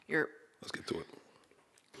Let's get to it.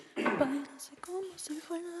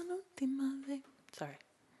 Sorry.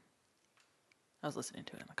 I was listening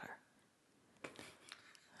to it in the car.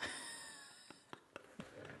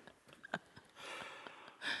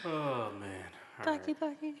 Oh, man. Ducky.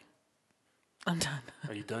 I'm done.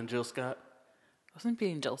 Are you done, Jill Scott? I wasn't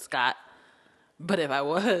being Jill Scott. But if I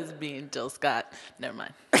was being Jill Scott, never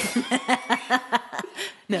mind.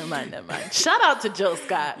 Never mind. Shout out to Jill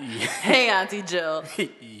Scott. Yeah. Hey, Auntie Jill.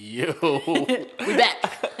 Yo. We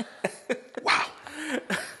back. Wow.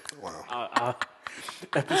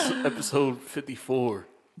 Episode 54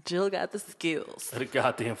 Jill got the skills. of the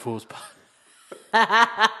goddamn Fool's Pod.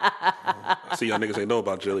 I see y'all niggas ain't know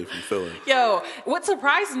about Jilly from Philly. Yo, what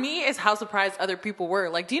surprised me is how surprised other people were.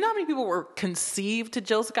 Like, do you know how many people were conceived to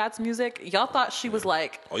Jill Scott's music? Y'all thought she was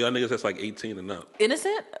like Oh, y'all niggas that's like 18 and up.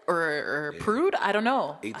 innocent or prude? I don't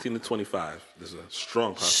know. 18 to 25. There's a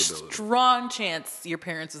strong possibility. Strong chance your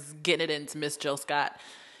parents was getting it into Miss Jill Scott.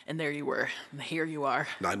 And there you were. And here you are.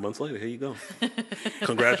 9 months later, here you go.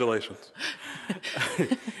 Congratulations.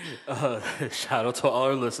 Shout out to all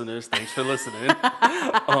our listeners. Thanks for listening.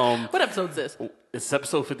 What episode is this? It's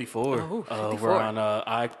episode 54. Oh, 54. We're on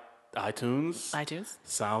iTunes,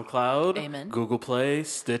 SoundCloud, Amen. Google Play,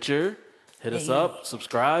 Stitcher. Hit us Hey. up.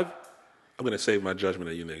 Subscribe. I'm going to save my judgment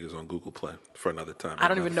of you niggas on Google Play for another time. I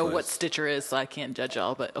don't even know Another what place. Stitcher is, so I can't judge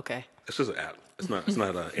y'all, but okay. It's just an app. It's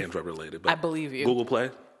not Android related. But I believe you. Google Play,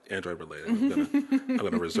 Android related. I'm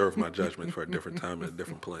gonna reserve my judgment for a different time and a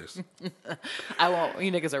different place. I won't.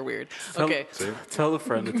 You niggas are weird. Okay. See? Tell a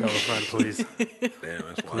friend to tell a friend, please. Damn,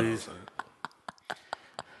 that's wild. Please.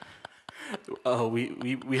 Oh, we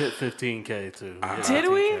hit 15K too. Did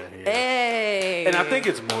we? Yeah. Hey. And I think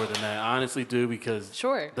it's more than that, honestly, dude, because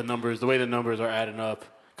Sure. the way the numbers are adding up,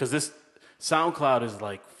 because this SoundCloud is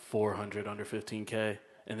like 400 under 15K,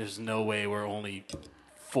 and there's no way we're only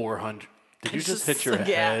 400. Did you just hit your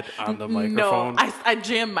head on the microphone? No, I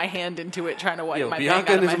jammed my hand into it trying to wipe Yo, my bang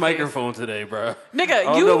Bianca out and of his my face. microphone today, bro. Nigga, I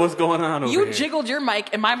don't know what's going on over You here. jiggled your mic,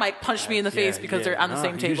 and my mic punched me in the face because they're on the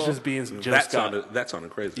same He table. was just being Jill That Scott. sounded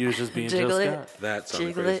crazy. He was just being Jiggle Jill it. Scott. That sounded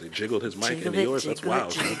Jiggle crazy. it. Jiggled his mic Jiggle into it, yours. That's jiggle it,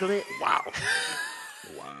 wild. jiggle it. Wow.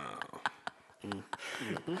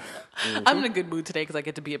 I'm in a good mood today because I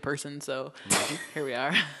get to be a person, so here we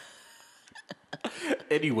are.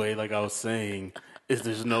 Anyway, like I was saying,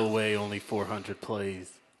 there's no way only 400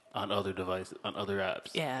 plays on other devices, on other apps.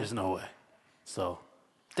 Yeah. There's no way. So,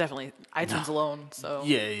 Definitely iTunes alone, so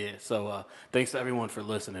yeah. So, thanks to everyone for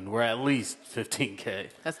listening. We're at least 15K.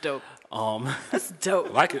 that's dope. That's I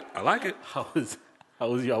dope. like it. I like it. How was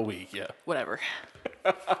y'all week? Yeah. Whatever.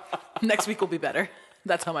 Next week will be better.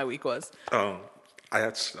 That's how my week was. I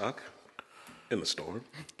got stuck in the storm.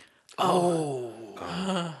 So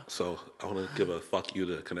I want to give a fuck you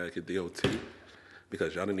to Connecticut DOT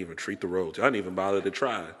because y'all didn't even treat the roads. Y'all didn't even bother to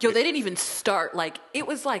try. Yo, they didn't even start. Like, it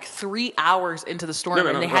was like 3 hours into the storm,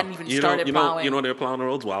 and they hadn't even started plowing. You know they were plowing the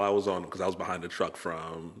roads while I was on them because I was behind the truck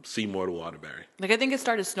from Seymour to Waterbury. Like, I think it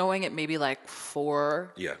started snowing at maybe like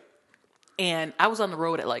 4, Yeah. and I was on the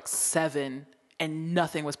road at like 7, and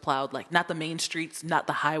nothing was plowed. Like, not the main streets, not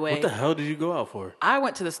the highway. What the hell did you go out for? I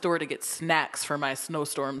went to the store to get snacks for my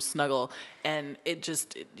snowstorm snuggle, and it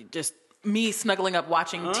just me snuggling up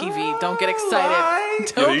watching TV. Don't get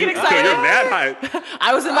excited. Don't get excited. You're mad hype.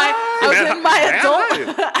 I was in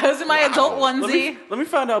my adult onesie. Let me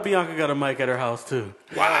find out Bianca got a mic at her house too.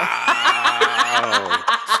 Wow.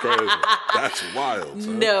 It's crazy. That's wild.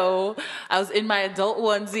 Son. No, I was in my adult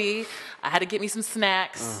onesie. I had to get me some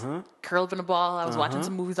snacks. Curl up in a ball. I was watching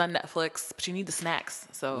some movies on Netflix, but you need the snacks.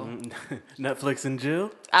 So Netflix and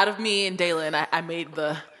Jill? out of me and Dalen, I made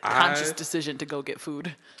the conscious decision to go get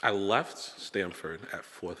food. I left Stamford at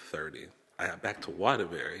 4:30. I got back to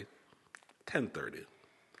Waterbury 10:30.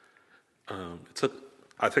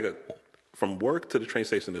 From work to the train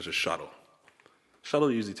station. There's a shuttle.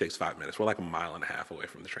 Shuttle usually takes 5 minutes. We're like a mile and a half away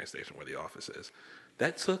from the train station where the office is.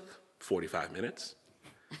 That took 45 minutes.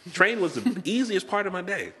 Train was the easiest part of my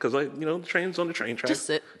day because, the train's on the train track. Just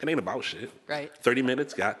sit. It ain't about shit. Right. 30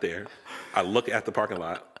 minutes, got there. I look at the parking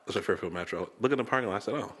lot. It's a Fairfield Metro. Look at the parking lot. I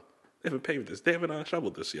said, oh, they haven't paved this. They haven't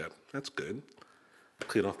shoveled this yet. That's good.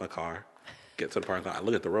 Clean off my car. Get to the parking lot. I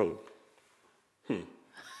look at the road.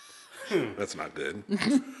 That's not good.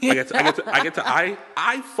 I get to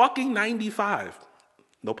I fucking 95.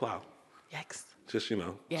 No plow. Yikes. Just,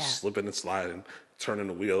 Yeah. slipping and sliding, turning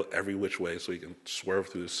the wheel every which way so you can swerve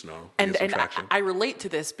through the snow. And get some traction. I relate to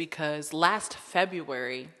this because last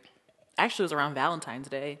February, actually it was around Valentine's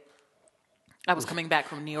Day, I was coming back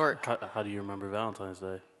from New York. How do you remember Valentine's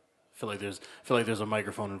Day? I feel like there's a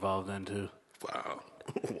microphone involved then too. Wow.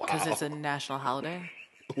 Because it's a national holiday.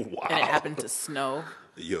 Wow. And it happened to snow.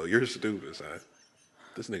 Yo, you're stupid, son.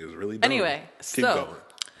 This nigga's really dumb. Anyway, Keep so going.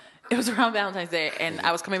 it was around Valentine's Day, and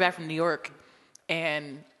I was coming back from New York,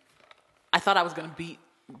 and I thought I was going to beat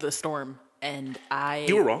the storm, and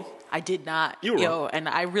You were wrong. I did not. You were wrong. And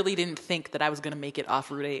I really didn't think that I was going to make it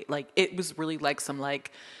off Route 8. Like, it was really like some,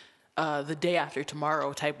 like, the day after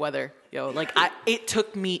tomorrow type weather. Like, it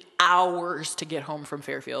took me hours to get home from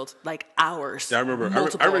Fairfield. Like, hours. Yeah, I remember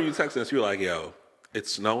Multiple. you texting us. You were like, yo,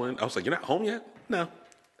 it's snowing. I was like, you're not home yet? No.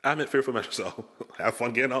 I'm at Fairfield Metro, so have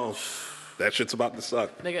fun getting home. That shit's about to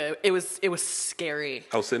suck. Nigga, it was scary.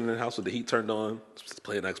 I was sitting in the house with the heat turned on, just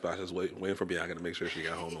playing Xbox, just waiting for Bianca to make sure she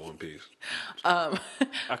got home in one piece.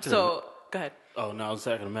 So, go ahead. Oh, no,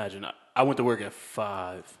 I can imagine. I went to work at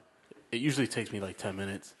 5. It usually takes me like 10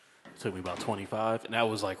 minutes. It took me about 25, and that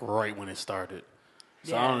was like right when it started.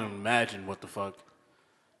 So I don't even imagine what the fuck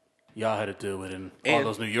y'all had to deal with, and all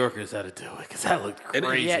those New Yorkers had to deal with, because that looked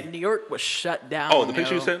crazy. Yeah, New York was shut down. Oh, the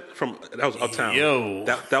picture you sent that was uptown. Yo.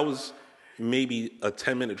 That was maybe a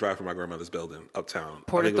 10-minute drive from my grandmother's building uptown.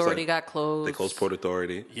 Port Authority got closed. They closed Port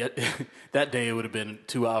Authority. Yet that day it would have been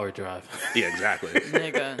a 2-hour drive. Yeah, exactly.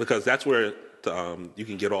 Nigga. Because that's where you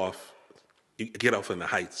can get off. You get off in the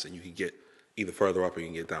Heights, and you can get either further up or you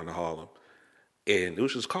can get down to Harlem. And it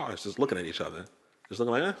was just cars just looking at each other, just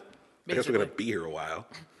looking like, I guess we're gonna be here a while.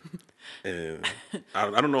 And I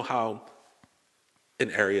don't know how an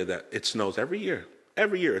area that it snows every year.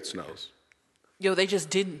 Every year it snows. Yo, they just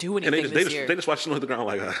didn't do And anything this year. they just watched snow hit the ground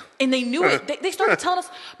like And they knew it. They started telling us.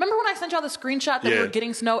 Remember when I sent y'all the screenshot that we Yeah. were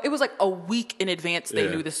getting snow? It was like a week in advance they Yeah.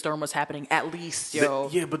 knew this storm was happening, at least, yo.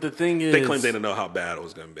 Yeah, but the thing is, they claimed they didn't know how bad it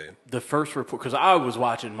was gonna be. the first report, because I was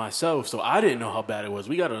watching myself, so I didn't know how bad it was.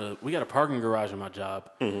 We got a parking garage in my job,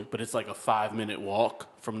 but it's like a 5-minute walk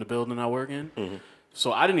from the building I work in.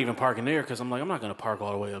 So I didn't even park in there because I'm like, I'm not gonna park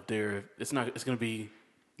all the way up there. It's gonna be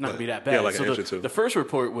not gonna be that bad. Yeah, like an so inch or two. the first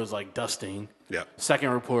report was like dusting. Yeah. Second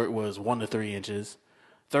report was 1 to 3 inches.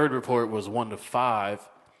 Third report was 1 to 5,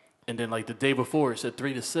 and then like the day before it said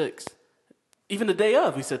 3 to 6. Even the day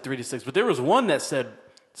of, he said 3 to 6. But there was one that said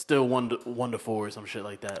still 1 to 4 or some shit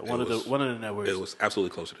like that. One of the networks. It was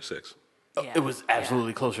absolutely closer to 6. Yeah. It was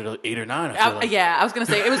absolutely closer to 8 or 9. I feel like. Yeah, I was gonna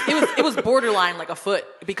say it was borderline like a foot,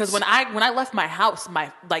 because when I left my house,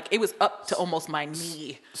 it was up to almost my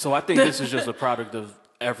knee. So I think this is just a product of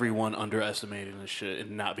everyone underestimating this shit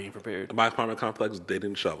and not being prepared. My apartment complex, they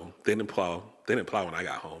didn't shovel. They didn't plow. They didn't plow when I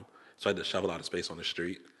got home. So I had to shovel out of space on the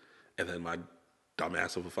street. And then my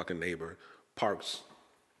dumbass of a fucking neighbor parks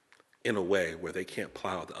in a way where they can't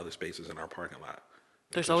plow out the other spaces in our parking lot.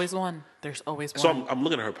 There's always one. There's always one. So I'm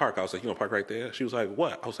looking at her park. I was like, you gonna park right there? She was like,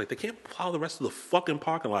 what? I was like, they can't plow the rest of the fucking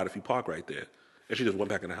parking lot if you park right there. And she just went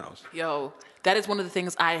back in the house. Yo, that is one of the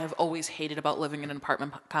things I have always hated about living in an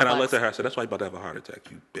apartment complex. And I looked at her. I said, "That's why you're about to have a heart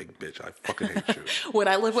attack, you big bitch. I fucking hate you." When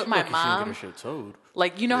I lived with my Like you shouldn't mom, get her shit towed.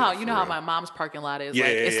 like you know how real. my mom's parking lot is. Yeah,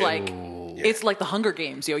 like yeah, it's yeah. like Yeah. it's like the Hunger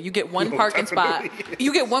Games, yo. You get one parking spot.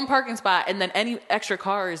 You get one parking spot, and then any extra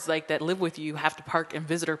cars like that live with you have to park in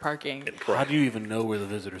visitor parking. How do you even know where the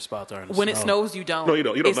visitor spots are in the When snow? it snows, you don't. No, you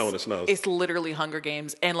don't. You don't It's- know when it snows. It's literally Hunger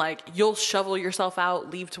Games, and like you'll shovel yourself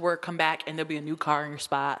out, leave to work, come back, and there'll be a new car in your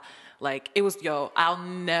spot. Like it was, yo. I'll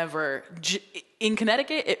never in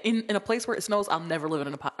Connecticut, in a place where it snows. I'll never live in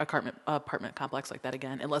an apartment complex like that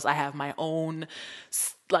again, unless I have my own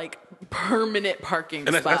like permanent parking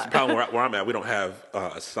And spot. that's the problem where I'm at. We don't have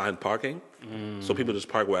assigned parking, so people just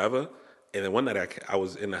park wherever. And then one night I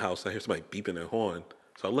was in the house. I hear somebody beeping their horn.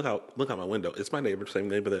 So I look out my window. It's my neighbor, same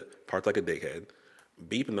neighbor that parked like a dickhead,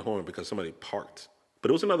 beeping the horn because somebody parked. But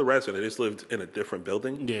it was another resident. They just lived in a different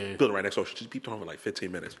building. Yeah. Building right next door. She just beeped the horn for like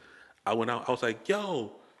 15 minutes. I went out. I was like,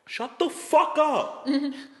 yo, shut the fuck up.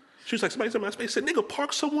 She was like, somebody's in my space. I said, nigga,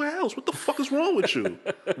 park somewhere else. What the fuck is wrong with you?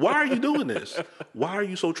 Why are you doing this? Why are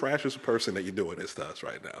you so trash as a person that you're doing this to us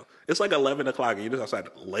right now? It's like 11 o'clock and you're just outside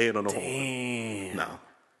laying on the horn. No.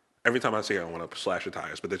 Every time I see her, I want to slash her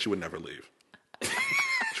tires, but then she would never leave.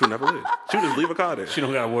 She would never leave. She would just leave her car there. She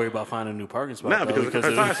don't got to worry about finding a new parking spot. Nah, though, because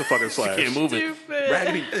her tires are fucking slashed. She can't move it.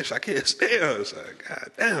 Raggedy bitch, I can't stand her. It's like,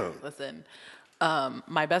 God damn. Listen,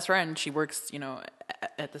 my best friend, she works,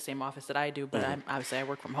 at the same office that I do, but obviously I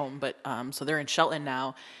work from home. But so they're in Shelton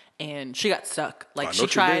now, and she got stuck. Like I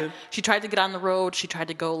know she tried to get on the road. She tried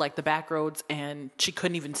to go like the back roads, and she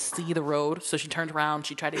couldn't even see the road. So she turned around.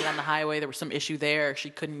 She tried to get on the highway. There was some issue there. She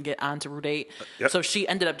couldn't get onto Route 8. Yep. So she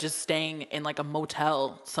ended up just staying in like a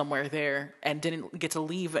motel somewhere there, and didn't get to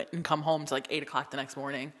leave and come home till like 8 o'clock the next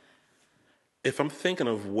morning. If I'm thinking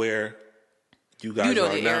of where you guys You know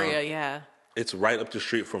are the now, area, yeah. it's right up the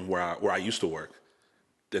street from where I used to work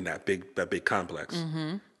in that big complex.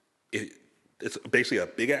 it's basically a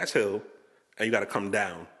big ass hill, and you got to come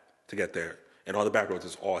down to get there. And all the back roads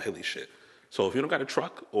is all hilly shit. So if you don't got a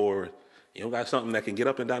truck or you don't got something that can get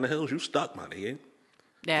up and down the hills, you stuck, my nigga.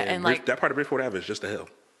 Yeah, and like that part of Bridgeport Ave is just a hill,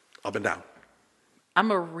 up and down.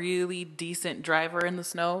 I'm a really decent driver in the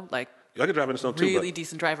snow. Like I can drive in the snow too. Really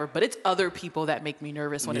decent driver, but it's other people that make me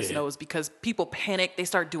nervous when it snows because people panic. They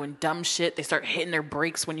start doing dumb shit. They start hitting their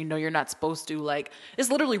brakes when you know you're not supposed to. Like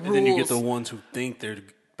it's literally rules. And then you get the ones who think they're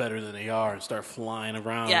better than they are and start flying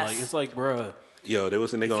around. Yes. Like it's like, bruh. Yo, there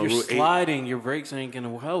was a nigga on Route 8. If you're sliding, your brakes ain't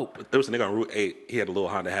gonna help. There was a nigga on Route 8. He had a little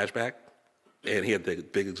Honda hatchback, and he had the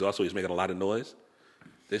big exhaust, so he was making a lot of noise.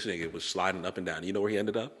 This nigga was sliding up and down. You know where he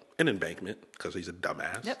ended up? An embankment, because he's a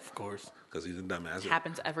dumbass. Yep, of course. Because he's a dumbass.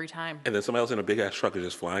 Happens every time. And then somebody else in a big ass truck is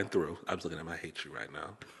just flying through. I was looking at him. I hate you right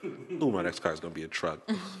now. Ooh, my next car is gonna be a truck.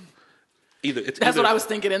 That's what I was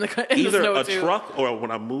thinking in the snow either a too. truck or when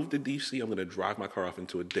I move to DC, I'm gonna drive my car off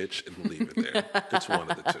into a ditch and leave it there. It's one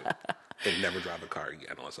of the two. And never drive a car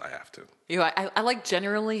again unless I have to. You know, I like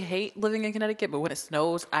generally hate living in Connecticut, but when it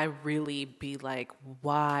snows, I really be like,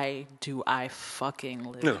 why do I fucking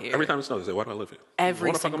live here? Every time it snows, I say, why do I live here?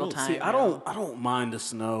 Every single time. See, I don't mind the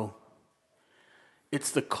snow.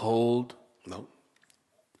 It's the cold. No.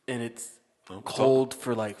 And it's cold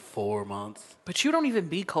for like 4 months. But you don't even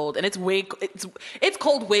be cold, and it's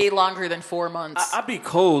cold way longer than 4 months. I be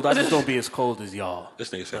cold. I just don't be as cold as y'all. This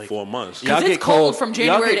nigga said 4 months. Because it's cold from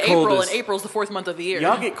January to April, and April's the fourth month of the year.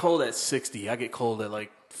 Y'all get cold at 60. I get cold at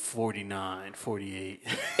like 49, 48.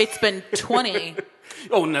 It's been 20.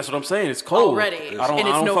 Oh, and that's what I'm saying. It's cold already, I don't, and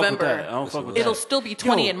it's I don't November. Fuck with that. I don't fuck with It'll that. still be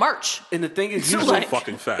 20 in March. And the thing is, So usually,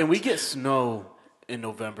 fucking fact. and we get snow in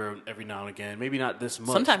November every now and again. Maybe not this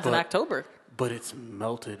month. Sometimes in October. But it's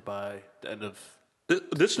melted by the end of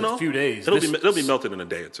this snow. A few days. It'll be melted in a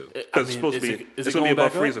day or two because it's supposed to be. It's going to be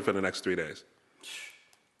above freezing for the next 3 days.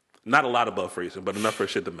 Not a lot above freezing, but enough for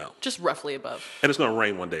shit to melt. Just roughly above. And it's going to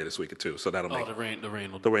rain one day this week too, so that'll make. The rain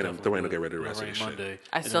will get rid of the rest of the Monday. shit.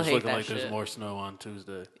 I still hate looking that like shit. There's more snow on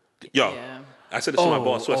Tuesday. Yo, Yeah. I said this to my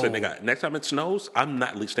boss. So I said, nigga, next time it snows, I'm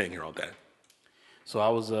not staying here all day. So I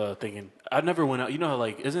was thinking, I never went out. You know how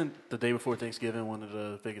like isn't the day before Thanksgiving one of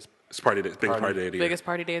the biggest? It's biggest party day of the year. Biggest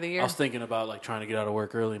party day of the year. I was thinking about like trying to get out of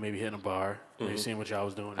work early, maybe hitting a bar, maybe seeing what y'all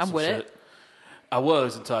was doing. I'm with it. I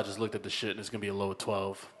was until I just looked at the shit and it's gonna be a low of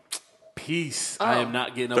 12. Peace. I am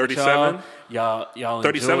not getting up 37? with y'all. Y'all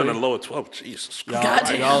 37 enjoy. and a low of 12. Jesus Christ.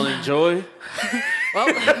 Goddamn. Y'all enjoy.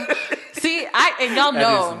 Well, see, and y'all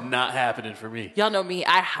know. That is not happening for me. Y'all know me,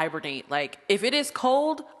 I hibernate. Like, if it is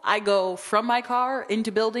cold, I go from my car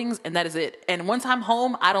into buildings, and that is it. And once I'm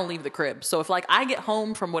home, I don't leave the crib. So if, like, I get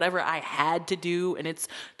home from whatever I had to do, and it's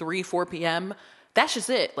 3, 4 p.m., that's just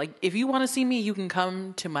it. Like, if you want to see me, you can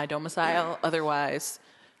come to my domicile. Otherwise,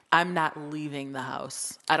 I'm not leaving the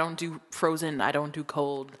house. I don't do frozen. I don't do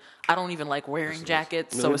cold. I don't even like wearing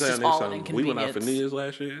jackets, so it's just all an inconvenience. We went out for New Year's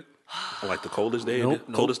last year. On like the coldest day,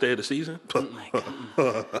 coldest day of the season.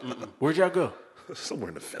 Where'd y'all go? Somewhere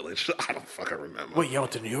in the village. I don't fucking remember. Wait, y'all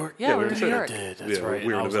went to New York? Yeah, we were in New York. That's Yeah, right.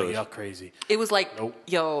 we were in I the was village. like, y'all crazy. It was like,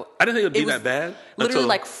 yo. I didn't think it would be was that bad. Literally until-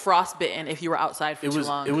 like frostbitten if you were outside for too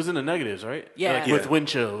long. It was in the negatives, right? Yeah. Like Yeah. with wind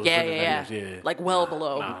chill. it was Yeah, in the yeah. negatives, yeah. Like well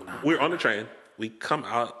below. Nah. we were on the train. We come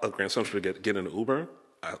out of Grand Central to get in an Uber.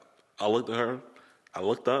 I looked at her. I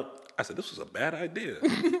looked up. I said, "This was a bad idea.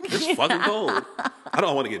 It's fucking cold. I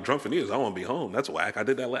don't want to get drunk for New Year's. I want to be home. That's whack. I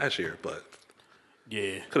did that last year, but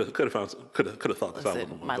Yeah. could have thought this out.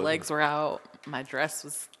 Listen, my legs were out. My dress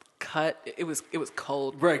was cut. It was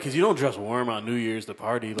cold. Right, because you don't dress warm on New Year's to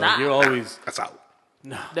party. Like Nah. you're always That's out.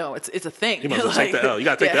 No, it's a thing. You might as well take the L. You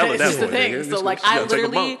gotta take the L at it's that just a point, thing. nigga. So You like, gotta I take a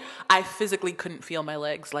literally, bump. I physically couldn't feel my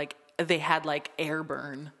legs. Like they had like air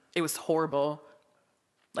burn. It was horrible.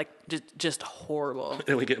 Like just horrible.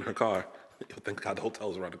 And we get in her car. Thank God the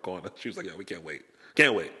hotel's around the corner. She was like, "Yo, we can't wait.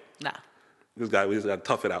 Can't wait. Nah. We just got to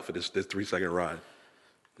tough it out for this 3-second ride."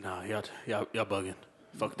 nah, y'all bugging.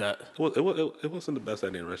 Fuck that. It wasn't the best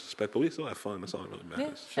idea in retrospect, but we still had fun. That's all that really Yeah,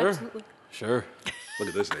 matters. absolutely. Sure. Look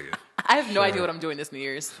at this nigga. I have no idea what I'm doing this New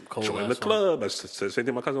Year's. Cold Join the ass one. club. I said the same thing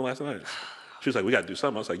to my cousin last night. She was like, "We got to do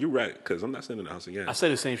something." I was like, "You're right, because I'm not staying in the house again." I say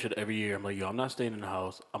the same shit every year. I'm like, yo, I'm not staying in the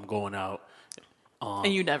house. I'm going out.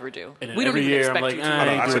 And you never do. And then We don't every even year expect I'm like, you I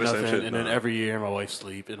to. ain't I say doing the same nothing. shit, And then no. every year my wife's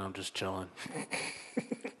sleep and I'm just chilling.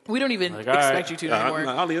 We don't even Like, all expect right. you to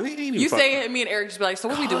anymore. You say it, and me and Eric just be like, so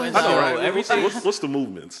what we doing? I know, So right? everything- What's the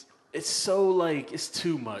movements? It's so like it's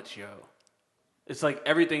too much, yo. It's like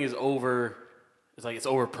everything is over. It's like it's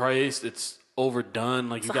overpriced. It's overdone.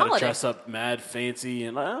 Like, you got to dress up mad fancy.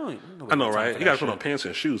 And like, I know, right? You got to put on pants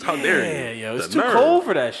and shoes. How dare you? Yeah, yo. It's too cold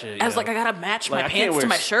for that shit. I was like, I got to match my pants to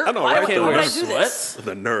my shirt. I know, right? I can't wear sweats.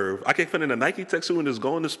 The nerve. I can't fit in a Nike tech suit and just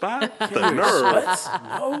go in the spot. The nerve.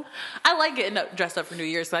 No. I like getting dressed up for New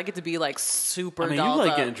Year's, so I get to be like super dolled you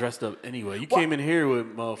like up. getting dressed up anyway. You came in here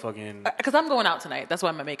with motherfucking... Because I'm going out tonight. That's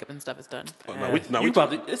why my makeup and stuff is done.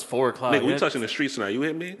 It's 4 o'clock. Nigga, we touching the streets tonight. You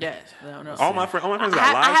hit me? Yeah. No. All my friends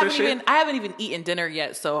got lives and shit. I haven't even eaten dinner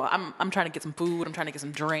yet, so I'm trying to get some food. I'm trying to get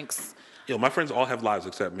some drinks. Yo, my friends all have lives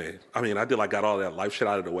except me. I mean, I got all that life shit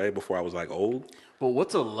out of the way before I was like old. But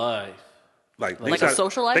what's a life? Like a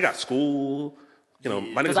social life? They got school. You know,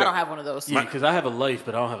 my niggas because I don't have one of those. Yeah, because I have a life,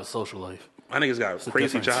 but I don't have a social life. My niggas got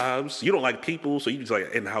crazy jobs. You don't like people, so you just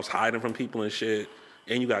like in the house hiding from people and shit.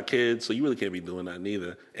 And you got kids, so you really can't be doing that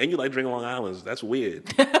neither. And you like drinking Long Island's. That's weird.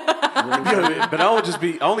 But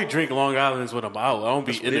I only drink Long Island's when I'm out. I don't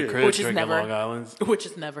be in the crib drinking Long Island's. Which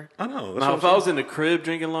is never. I know. Now, if I was in the crib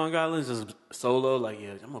drinking Long Island's just solo, like,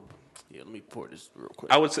 let me pour this real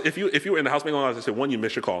quick. I would say if you were in the house making Long Island's, I said, one, you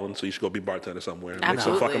miss your calling, so you should go be bartender somewhere.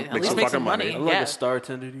 Absolutely. Make some fucking money. I'm like a star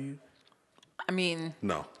tender to you. I mean,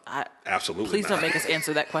 no, absolutely. Please not. don't make us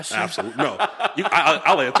answer that question. Absolutely no.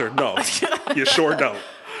 I'll answer no. You sure don't.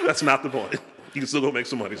 That's not the point. You can still go make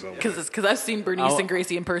some money somewhere. Because I've seen Bernice and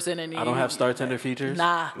Gracie in person, and I don't have star tender features.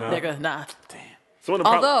 Nigga, nah. Damn. Some of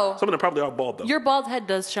them probably are bald though. Your bald head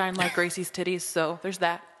does shine like Gracie's titties, so there's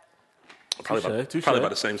that. Probably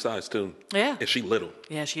about the same size too. Yeah. And she little.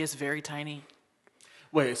 Yeah, she is very tiny.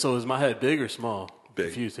 Wait, so is my head big or small? Big.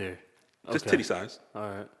 Confused here. Just titty size. All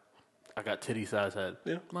right. I got titty size head.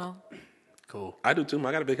 Yeah. Well, cool. I do too.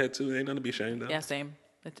 I got a big head too. Ain't nothing to be ashamed of. Yeah, same.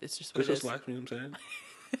 It's just what it's it just is. life. You know what I'm saying?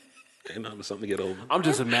 Ain't nothing something to get over. I'm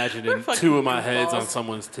just imagining two of my heads on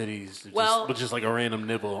someone's titties, with just like a random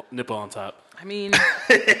nipple on top. I mean,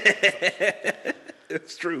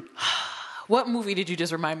 it's true. What movie did you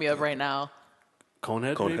just remind me of right now?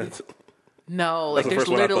 Conehead. No, That's like there's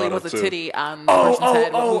literally was a titty on the person's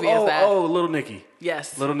head. What movie is that? Oh, Little Nicky.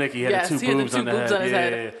 Yes. Little Nicky had two boobs on the head. On his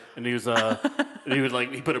head. And he was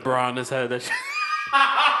he put a bra on his head. That shit.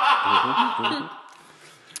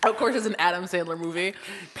 Of course, it's an Adam Sandler movie.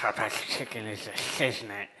 Popeye's chicken is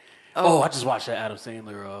I just watched that Adam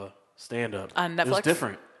Sandler stand up on Netflix. It was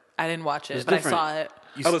different. I didn't watch it, but I saw it.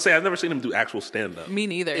 I would say I've never seen him do actual stand up. Me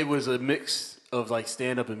neither. It was a mix of like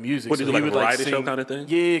stand up and music. What did he do, like a variety show kind of thing?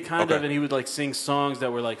 Yeah, kind of. And he would like sing songs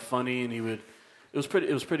that were like funny, and it was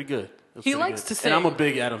pretty good. He likes to sing. And I'm a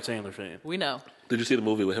big Adam Sandler fan. We know. Did you see the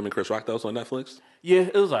movie with him and Chris Rock that was on Netflix? Yeah,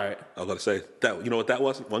 it was all right. I was about to say that. You know what that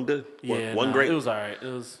was? One good. One great. It was all right.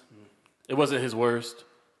 It wasn't his worst,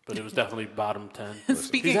 but it was definitely bottom 10.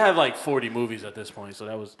 Speaking, he's had like 40 movies at this point, so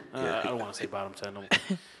that was. I don't want to say bottom 10.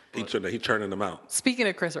 He churning them out. Speaking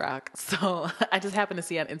of Chris Rock, so I just happened to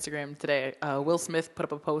see on Instagram today, Will Smith put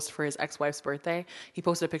up a post for his ex-wife's birthday. He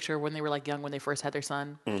posted a picture when they were like young, when they first had their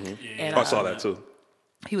son. Mm-hmm. And I saw that too.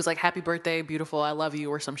 He was like, "Happy birthday, beautiful, I love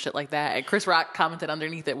you," or some shit like that. And Chris Rock commented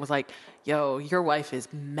underneath it, was like, "Yo, your wife is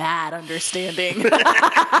mad understanding."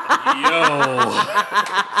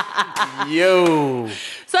 Yo.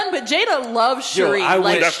 Son, but Jada loves Cherie.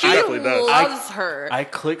 She loves her. I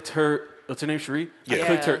clicked her, what's her name, Cherie? Yeah. I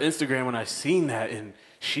clicked her Instagram when I seen that, and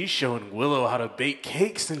she's showing Willow how to bake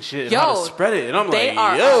cakes and shit, and how to spread it. And I'm they like,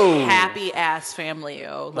 are yo. a happy ass family,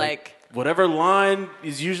 yo. Like whatever line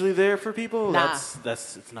is usually there for people, that's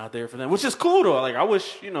it's not there for them, which is cool though. Like I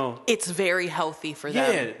wish, it's very healthy for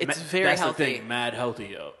them. Yeah, it's very healthy. That's the thing, mad healthy,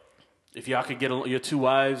 yo. If y'all could get your two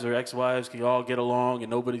wives or ex-wives, can y'all get along and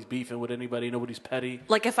nobody's beefing with anybody, nobody's petty?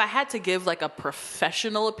 Like if I had to give like a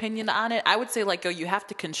professional opinion on it, I would say like, yo, you have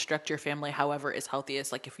to construct your family however is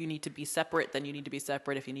healthiest. Like if you need to be separate, then you need to be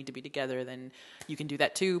separate. If you need to be together, then you can do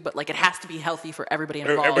that too. But like it has to be healthy for everybody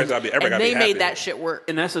involved. Everybody and they made happy. that shit work.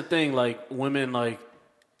 And that's the thing, like women, like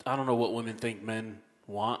I don't know what women think men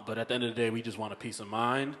want, but at the end of the day, we just want a peace of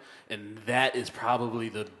mind, and that is probably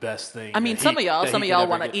the best thing. I mean, some of y'all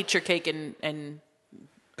want to eat your cake and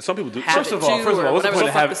some people do. First of all, what's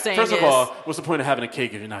the point of having a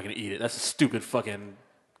cake if you're not going to eat it? That's a stupid fucking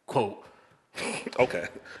quote. Okay,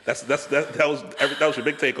 that was your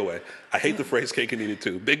big takeaway. I hate the phrase "cake and eat it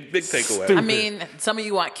too." Big takeaway. I mean, some of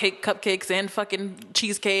you want cupcakes and fucking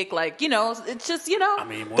cheesecake. Like it's just I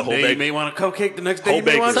mean, one day you may want a cupcake, the next day you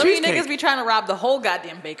may want a cheesecake. Some of you niggas be trying to rob the whole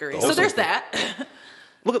goddamn bakery. So there's that.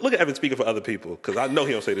 Look at Evan speaking for other people, because I know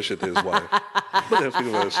he don't say this shit to his wife. Look at him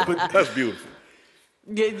speaking for his shit. That's beautiful.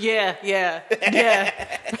 Yeah.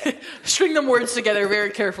 String them words together very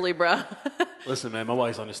carefully, bro. Listen, man, my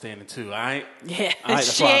wife's understanding too. Yeah.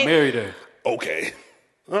 That's why I married her. Okay.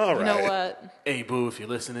 All right. You know what? Hey, boo, if you're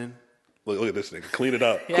listening, Look at this nigga. Clean it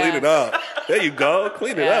up. Clean it up. There you go.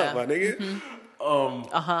 Clean it up, my nigga.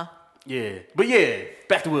 Yeah. But yeah,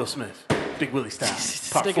 back to Will Smith. Big Willie style.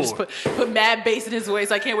 Part 4. Just put mad bass in his voice.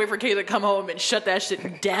 I can't wait for Kay to come home and shut that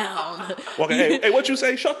shit down. Okay, hey, what you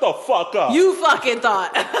say? Shut the fuck up. You fucking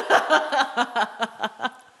thought.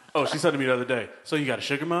 Oh, she said to me the other day, so you got a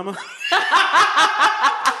sugar mama?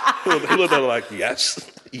 He looked at her like,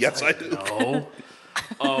 yes. Yes, I do. No.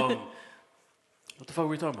 What the fuck were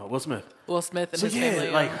we talking about? Will Smith. Will Smith and his family.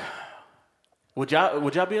 Like, would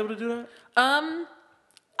y'all be able to do that?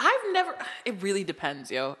 I've never. It really depends,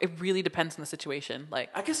 yo. It really depends on the situation. Like,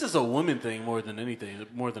 I guess it's a woman thing more than anything,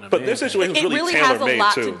 more than a but man. this situation it really really has a tailor-made,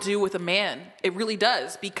 lot too. to do with a man. It really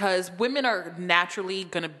does, because women are naturally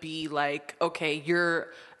gonna be like, okay, you're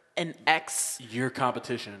an ex. Your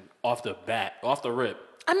competition off the bat, off the rip.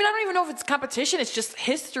 I mean, I don't even know if it's competition. It's just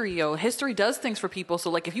history, yo. History does things for people. So,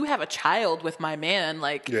 like, if you have a child with my man,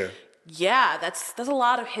 like, yeah, that's a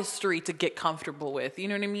lot of history to get comfortable with. You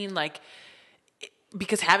know what I mean? Like,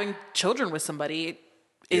 because having children with somebody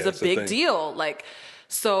is a big deal. Like,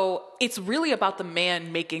 so it's really about the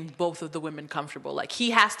man making both of the women comfortable. Like,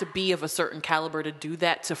 he has to be of a certain caliber to do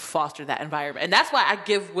that, to foster that environment. And that's why I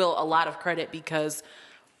give Will a lot of credit, because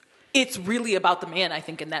it's really about the man, I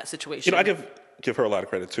think, in that situation. You know, I give her a lot of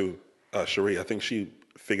credit too, Cherie. I think she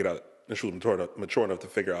figured out, and she was mature enough to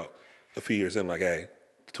figure out a few years in, like, hey,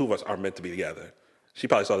 the two of us aren't meant to be together. She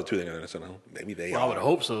probably saw the two together and said, "No, maybe they are." I would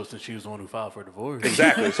hope so, since she was the one who filed for divorce.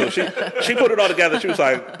 Exactly. So she put it all together. She was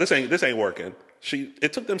like, "This ain't working."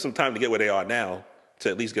 It took them some time to get where they are now to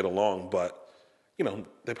at least get along, but you know,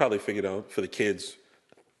 they probably figured out for the kids.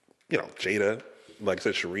 You know, Jada, like I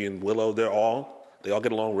said, Cherie and Willow, they all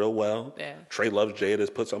get along real well. Yeah. Trey loves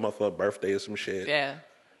Jada. Put something up for her birthday or some shit. Yeah.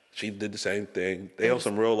 She did the same thing. They have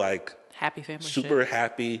some real, like, happy family super shit.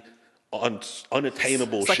 Happy,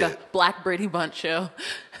 unattainable it's like shit. a Black Brady Bunch, yo.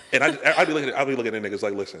 And I'll be looking at niggas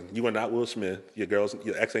like, listen, you are not Will Smith. Your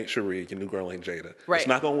ex ain't Cherie. Your new girl ain't Jada. Right. It's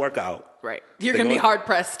not gonna work out. Right. You're gonna be hard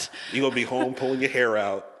pressed. You're gonna be home pulling your hair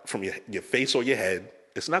out from your face or your head.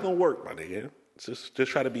 It's not gonna work, my nigga. Just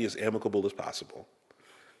try to be as amicable as possible.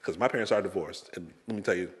 Because my parents are divorced, and let me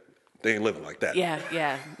tell you, they ain't living like that.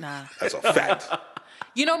 Yeah, nah. That's a fact.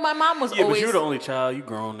 You know, my mom was Yeah, always. but you're the only child. You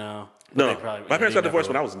grown now. No, my parents got divorced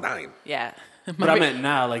when I was 9. Yeah. But I meant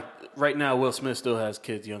now, like right now, Will Smith still has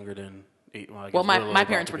kids younger than 8. Well, my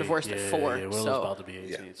parents were divorced at 4. Yeah, Willow's about to be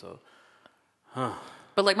 18, so.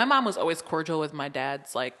 But like, my mom was always cordial with my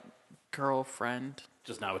dad's like girlfriend.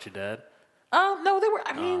 Just not with your dad? No, they were.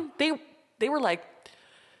 I mean, they were like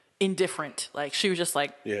indifferent. Like, she was just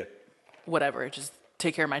like, whatever, just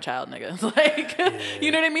take care of my child, nigga. Like,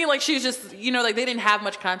 you know what I mean? Like, she's just, you know, like, they didn't have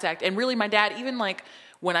much contact. And really, my dad, even like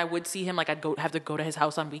when I would see him, like, I'd have to go to his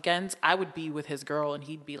house on weekends. I would be with his girl, and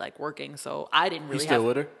he'd be like working. So I didn't really. You still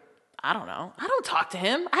with her? I don't know. I don't talk to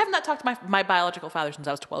him. I have not talked to my biological father since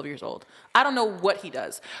I was 12 years old. I don't know what he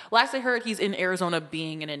does. Last I heard, he's in Arizona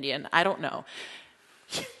being an Indian. I don't know.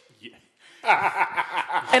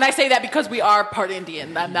 And I say that because we are part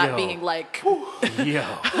Indian. I'm not being like.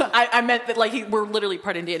 I meant that like we're literally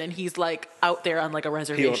part Indian, and he's like out there on like a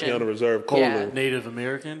reservation. He on a reserve colon. Native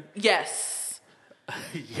American? Yes.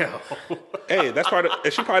 Hey, that's part of.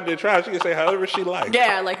 If she part of the tribe, she can say however she likes.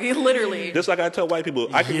 Yeah, like literally. Just like I tell white people,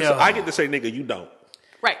 I get to say nigga, you don't.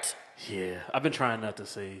 Right. Yeah, I've been trying not to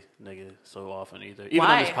say nigga so often either. Even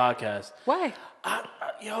on this podcast. Why?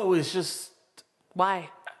 It's just. Why?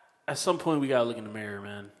 At some point, we gotta look in the mirror,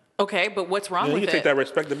 man. Okay, but what's wrong with you it? take that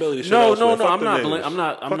respectability shit. No, elsewhere. I'm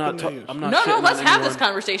not. No, let's have this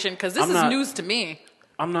conversation, because this is news to me.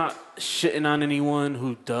 I'm not shitting on anyone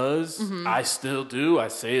who does. Mm-hmm. I still do. I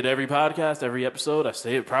say it every podcast, every episode. I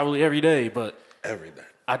say it probably every day, but every day.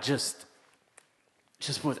 I just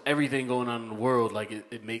with everything going on in the world, like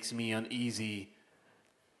it makes me uneasy.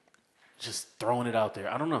 Just throwing it out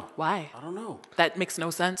there. I don't know. Why? I don't know. That makes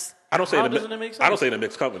no sense. I don't say How doesn't it make sense? I don't say the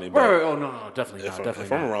mixed company, but no, definitely not.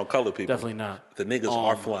 If I'm around colored people, definitely not. The niggas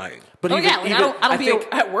are flying. But I don't be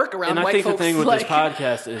at work around white folks. And I think the thing with like, this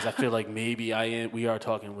podcast is, I feel like maybe we are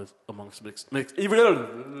talking with amongst mixed even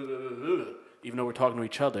though we're talking to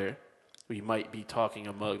each other, we might be talking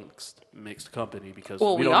amongst mixed company because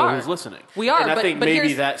we don't know who's listening. We are, and I but think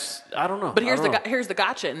maybe that's I don't know. But here's the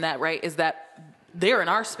gotcha in that, right? Is that they're in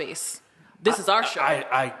our space. This is our show.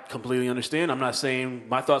 I completely understand. I'm not saying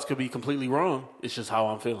my thoughts could be completely wrong. It's just how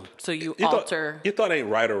I'm feeling. So you alter. Your thought ain't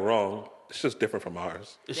right or wrong. It's just different from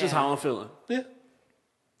ours. It's just how I'm feeling. Yeah.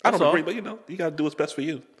 I don't agree, but you got to do what's best for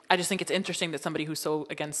you. I just think it's interesting that somebody who's so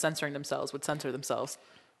against censoring themselves would censor themselves.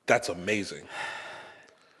 That's amazing.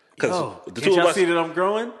 Because the two of us see that I'm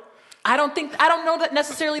growing. I don't know that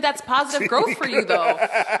necessarily that's positive growth for you, though.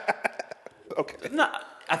 Okay. No,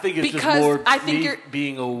 I think it's Because just more I think me you're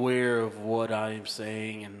being aware of what I'm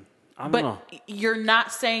saying, and I don't know. But you're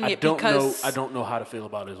not saying it I because don't know how to feel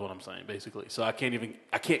about it is what I'm saying, basically. So I can't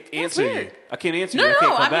answer weird. you. I can't answer No, you. I can't no.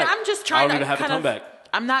 come I mean, back. I'm just trying I don't to even have kind to of. come back.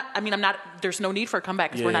 I'm not. There's no need for a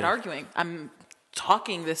comeback because we're not Yeah. arguing. I'm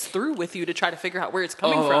talking this through with you to try to figure out where it's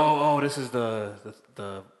coming from. Oh, this is the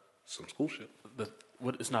Some school shit.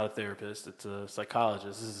 what? It's not a therapist. It's a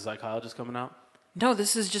psychologist. This is a psychologist coming out. No,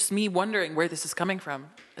 this is just me wondering where this is coming from.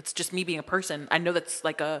 It's just me being a person. I know that's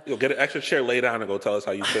like a. Yo, get an extra chair, lay down, and go tell us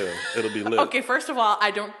how you feel. It'll be lit. Okay, first of all,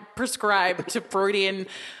 I don't prescribe to Freudian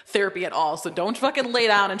therapy at all, so don't fucking lay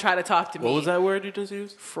down and try to talk to me. What was that word you just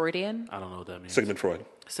used? Freudian? I don't know what that means. Sigmund Freud,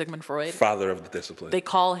 Sigmund Freud. father of the discipline. They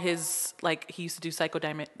call his, like, he used to do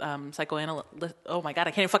psychoanalyst. Oh my God,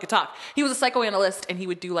 I can't even fucking talk. He was a psychoanalyst and he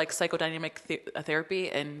would do like psychodynamic therapy,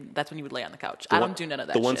 and that's when he would lay on the couch. I don't do none of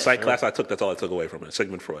that The one shit. psych class I took, that's all I took away from it.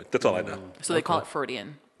 Sigmund Freud. That's all I know. So they call it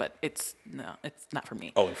Freudian, but it's not for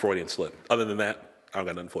me. Oh, and Freudian slip. Other than that, I don't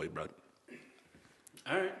got nothing for you, bro.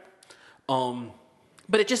 All right.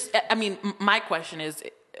 But it just, I mean, my question is,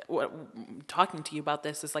 talking to you about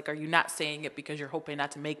this is like, are you not saying it because you're hoping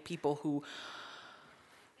not to make people who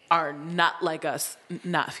are not like us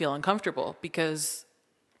not feel uncomfortable? Because,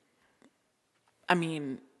 I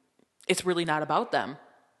mean, it's really not about them,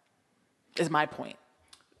 is my point.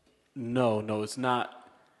 No, it's not.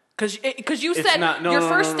 Because you It's said not- no, your no,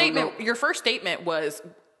 first no, no, statement. no. Your first statement was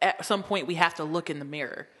at some point we have to look in the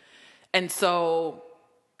mirror, and so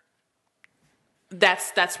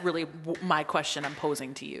that's really my question I'm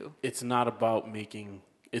posing to you. It's not about making.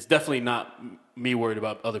 It's definitely not me worried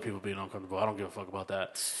about other people being uncomfortable. I don't give a fuck about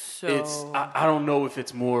that. So I don't know if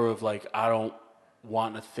it's more of like I don't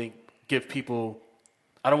want to give people.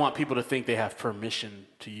 I don't want people to think they have permission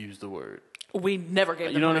to use the word. we never gave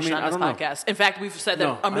them You know what I permission mean? on this I don't know. podcast. In fact, we've said that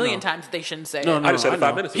No, a million I know. times. They shouldn't say No, it. no, I just said it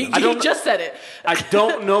 5 know. minutes He, ago. he just said it. I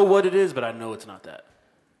don't know what it is, but I know it's not that.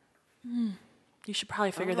 You should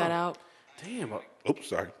probably figure that out. Damn. Oops,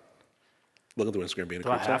 sorry. Looking through Instagram being a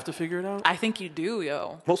Do I creep. have to figure it out? I think you do,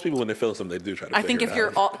 yo. Most people, when they feel something, they do try to I think figure if it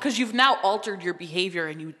you're out. because you've now altered your behavior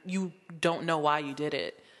and you don't know why you did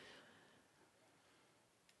it.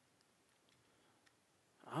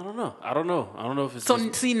 I don't know. I don't know if it's So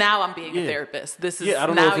just, see, now I'm being a Yeah. therapist. This is I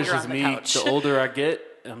don't now know if it's you're just on the me. couch. The older I get,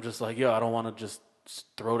 I'm just like, yo, I don't want to just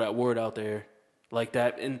throw that word out there like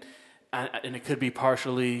that, and it could be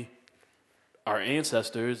partially our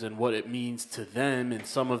ancestors and what it means to them, and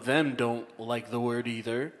some of them don't like the word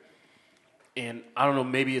either. And I don't know,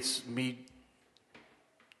 maybe it's me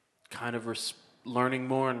kind of learning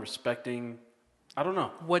more and respecting. I don't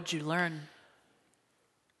know What'd you learn?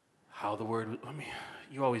 how the word. I mean,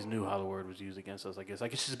 you always knew how the word was used against us. I guess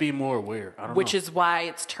just be more aware. I don't know. Which is why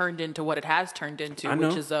it's turned into what it has turned into, I know.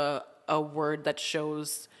 which is a word that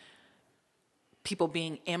shows people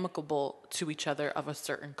being amicable to each other of a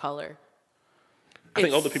certain color. I think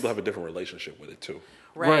It's- older people have a different relationship with it, too.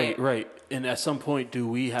 Right. And at some point, do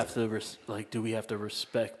we have to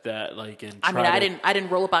respect that? Like, and I mean, try I didn't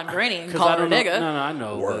roll up on Granny and 'cause call I her a don't know- nigga. No, I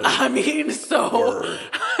know. Word. But I mean, so Word.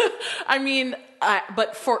 I mean,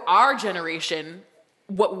 but for our generation,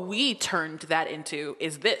 what we turned that into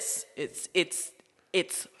is this. It's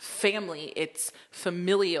family. It's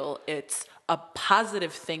familial. It's a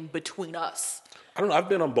positive thing between us. I don't know. I've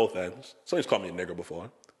been on both ends. Somebody's called me a nigger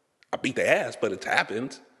before. I beat their ass, but it's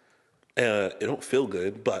happened. It don't feel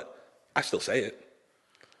good, but I still say it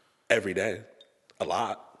every day, a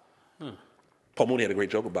lot. Paul Mooney had a great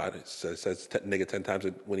joke about it. Says nigga 10 times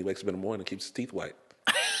when he wakes up in the morning and keeps his teeth white.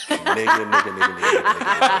 nigga.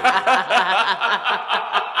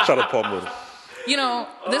 Shout out Paul Mooney. You know,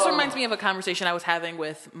 this reminds me of a conversation I was having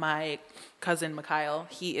with my cousin Mikhail.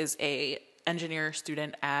 He is a engineer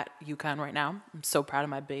student at UConn right now. I'm so proud of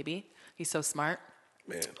my baby. He's so smart.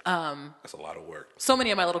 Man, that's a lot of work. So many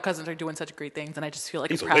of my little cousins are doing such great things, and I just feel like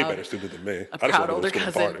He's a a proud, way better student than me. a I just proud want to older go to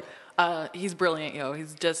school cousin. and party. He's brilliant, yo.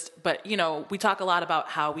 He's just, but you know, we talk a lot about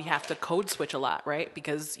how we have to code switch a lot, right?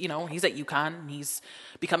 Because you know, he's at UConn, he's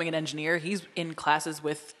becoming an engineer. He's in classes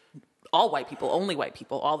with all white people, only white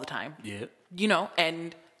people, all the time. yeah, You know,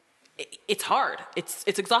 and it's hard. It's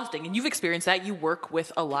exhausting, and you've experienced that. You work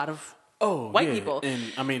with a lot of white people. and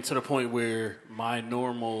I mean to the point where my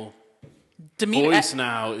normal Demeanor, voice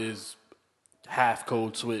now is half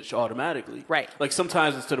code switch automatically. Right. Like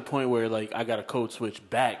sometimes it's to the point where like I got to code switch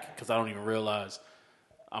back because I don't even realize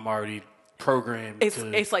I'm already programmed.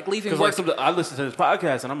 It's like leaving 'cause, work. Like I listen to this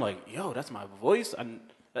podcast and I'm like, yo, that's my voice.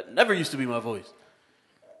 That never used to be my voice.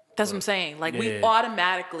 That's what I'm saying. Like we Yeah.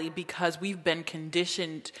 automatically, because we've been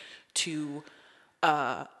conditioned to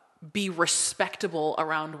be respectable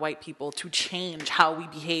around white people, to change how we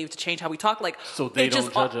behave, to change how we talk. Like, so they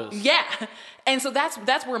don't judge us. Yeah. And so that's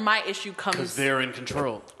where my issue comes. Because they're in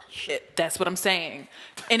control. That's what I'm saying.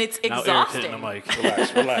 And it's now exhausting. Eric hitting the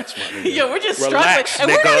mic. Relax, my nigga. Yo, we're just Relax,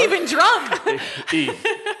 struggling. And we're not even drunk. E,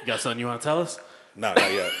 you got something you want to tell us? No,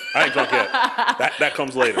 not yet. I ain't drunk yet. That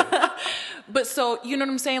comes later. But so, you know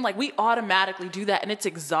what I'm saying? Like, we automatically do that, and it's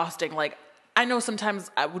exhausting. Like, I know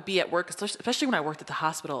sometimes I would be at work, especially when I worked at the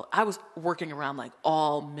hospital, I was working around, like,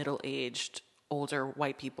 all middle-aged, older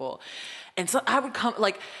white people. And so I would come,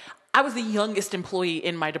 like, I was the youngest employee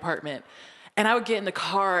in my department. And I would get in the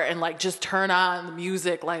car and, like, just turn on the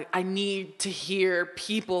music. Like, I need to hear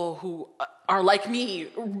people who are like me,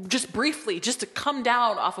 just briefly, just to come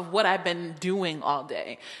down off of what I've been doing all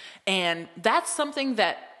day. And that's something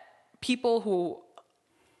that people who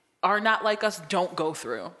are not like us don't go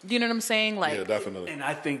through. You know what I'm saying? Like, yeah, definitely. And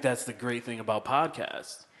I think that's the great thing about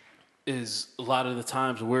podcasts is a lot of the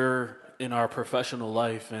times we're in our professional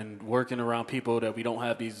life and working around people that we don't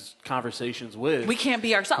have these conversations with. We can't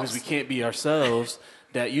be ourselves. Because we can't be ourselves.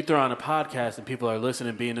 That you throw on a podcast and people are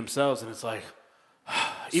listening, being themselves, and it's like,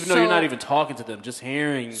 even though you're not even talking to them, just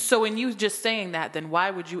hearing. So in you just saying that, then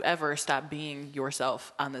why would you ever stop being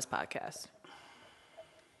yourself on this podcast?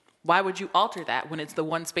 Why would you alter that when it's the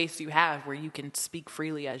one space you have where you can speak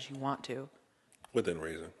freely as you want to? Within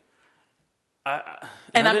reason.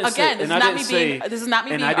 This is not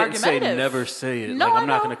me being argumentative. And I didn't say never say it. No, like, I'm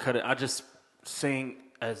not know. going to cut it. I just saying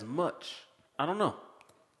as much. I don't know.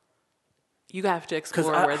 You have to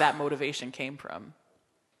explore where that motivation came from.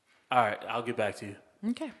 All right, I'll get back to you.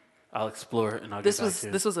 Okay. I'll explore it and I'll get back to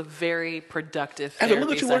you. This was a very productive Evan, therapy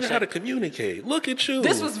look at you session. learning how to communicate. Look at you.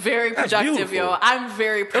 This was very That's productive, beautiful. yo. I'm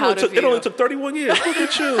very proud of you. It only took 31 years. Look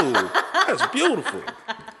at you. That's beautiful.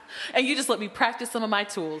 And you just let me practice some of my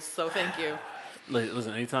tools, so thank you.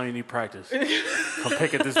 Listen, anytime you need practice, come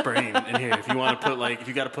pick at this brain in here. If you want to put if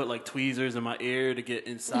you got to put tweezers in my ear to get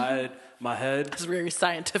inside my head. It's very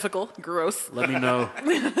scientifical. Gross. Let me know.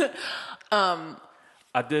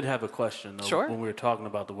 I did have a question, though, Sure. when we were talking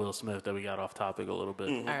about the Will Smith that we got off topic a little bit.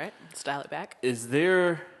 All right, let's dial it back.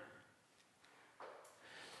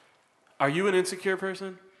 Are you an insecure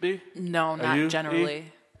person, B? No, not you, generally. E?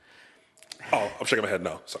 Oh, I'm shaking my head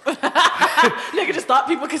no. Sorry. Nigga just thought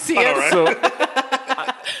people could see it. Right. So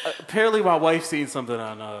apparently my wife's seen something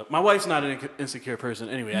on my wife's not an insecure person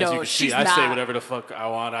anyway. As No, you can see, she's I say not. whatever the fuck I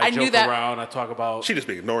want. I knew joke that. around. I talk about. She just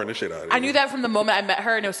be ignoring the shit out of you. I knew that from the moment I met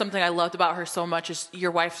her, and it was something I loved about her so much. Is your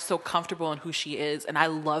wife's so comfortable in who she is, and I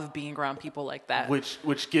love being around people like that.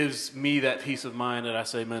 Which gives me that peace of mind that I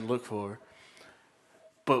say men look for.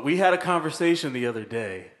 But we had a conversation the other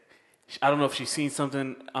day. I don't know if she's seen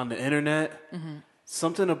something on the internet. Mm-hmm.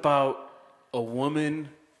 Something about a woman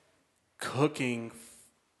cooking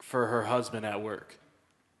for her husband at work.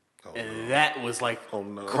 And that was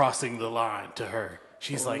crossing the line to her.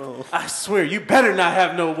 She's I swear, you better not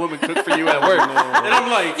have no woman cook for you at work. And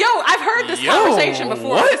I'm like, yo, I've heard this conversation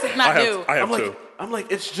before. What? This is not new. I have too. I'm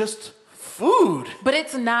like, it's just food. But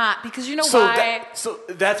it's not, because you know why? So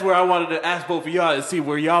that's where I wanted to ask both of y'all and see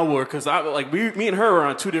where y'all were, because me and her are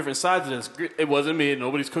on two different sides of this. It wasn't me, and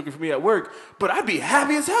nobody's cooking for me at work, but I'd be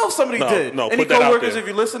happy as hell if somebody did. No, any put that out coworkers, there. if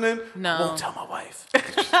you're listening, No. won't tell my wife.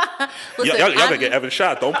 Listen, Y'all gotta get Evan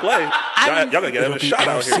shot. Don't play. Y'all gotta get Evan shot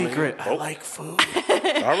out here. Secret. Man. I like food.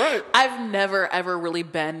 All right. I've never, ever really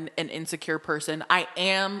been an insecure person. I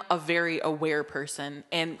am a very aware person.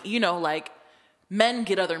 And, men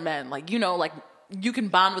get other men. You can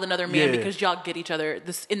bond with another man because y'all get each other.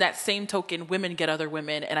 In that same token, women get other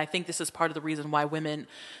women. And I think this is part of the reason why women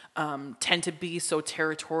tend to be so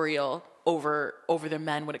territorial over their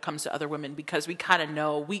men when it comes to other women, because we kind of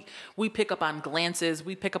know, we pick up on glances,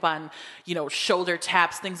 we pick up on, shoulder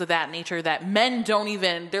taps, things of that nature that men don't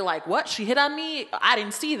even, they're like, what? She hit on me? I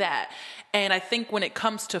didn't see that. And I think when it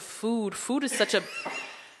comes to food is such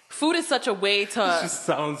a way to... It just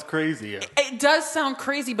sounds crazy. Yeah. It does sound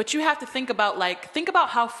crazy, but you have to think about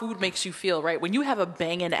how food makes you feel, right? When you have a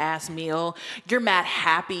banging ass meal, you're mad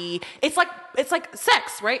happy. It's like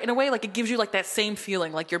sex, right? In a way, it gives you that same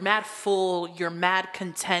feeling. You're mad full, you're mad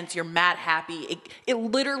content, you're mad happy. It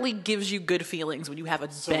literally gives you good feelings when you have a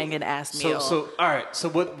banging ass meal. So all right. So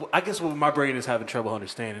what my brain is having trouble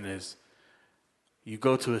understanding is, you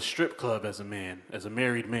go to a strip club as a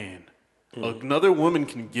married man. Another woman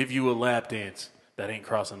can give you a lap dance that ain't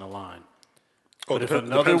crossing the line. But if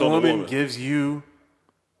another woman gives you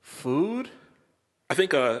food, I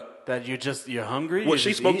think that you're hungry. What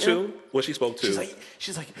she spoke to.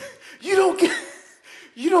 She's like, you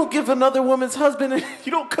don't give another woman's husband.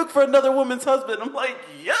 You don't cook for another woman's husband. I'm like,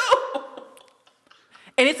 yo.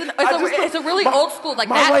 And it's a really old school like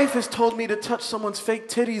my that. My wife has told me to touch someone's fake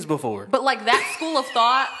titties before. But like that school of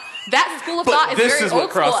thought. That school of thought is very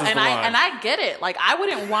old school, and I get it. Like, I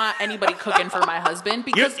wouldn't want anybody cooking for my husband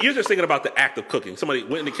because you're just thinking about the act of cooking. Somebody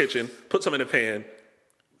went in the kitchen, put something in the pan,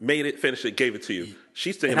 made it, finished it, gave it to you.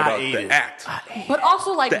 She's thinking about the act. But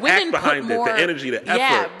also, like, the women act behind put more, it, the energy, the effort.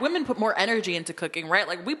 Yeah, women put more energy into cooking, right?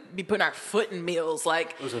 Like, we be putting our foot in meals.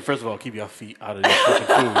 Like, listen, first of all, keep your feet out of your cooking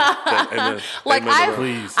food. Amen. Like,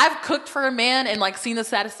 Amen, I've cooked for a man and like seen the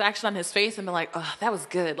satisfaction on his face and been like, oh, that was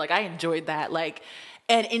good. Like, I enjoyed that. Like.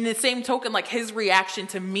 And in the same token, like his reaction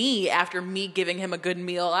to me after me giving him a good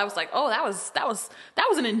meal, I was like, "Oh, that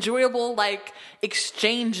was an enjoyable like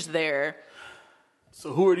exchange there."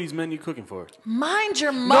 So who are these men you cooking for? Mind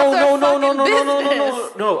your motherfucking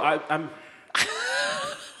business. No. I'm.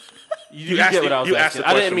 You get what I was asking.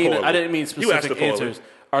 I didn't mean specific answers.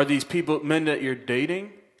 Are these people men that you're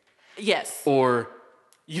dating? Yes. Or.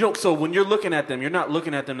 You don't. So when you're looking at them, you're not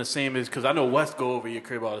looking at them the same as because I know West go over your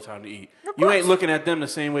crib all the time to eat. You ain't looking at them the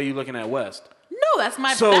same way you looking at West. No, that's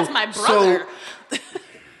my brother.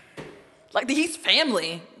 Like he's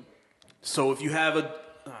family. So if you have I don't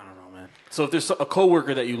know, man. So if there's a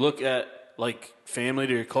coworker that you look at like family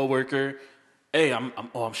to your coworker, hey, I'm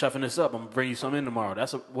chefing this up. I'm gonna bring you some in tomorrow.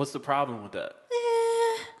 What's the problem with that?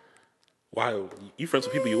 Why you friends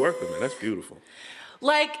with people you work with, man? That's beautiful.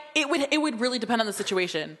 Like it would really depend on the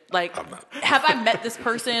situation. Like, have I met this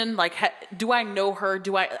person? Like, do I know her?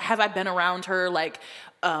 Have I been around her? Like,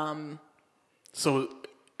 so,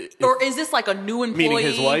 or is this like a new employee? Meaning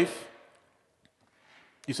his wife?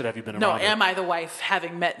 You said, have you been around? No, her? am I the wife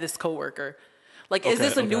having met this coworker? Like, is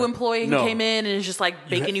this a new employee who came in and is just like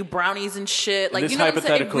baking you brownies and shit? Like, you know what I'm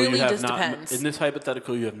saying? It really just depends. In this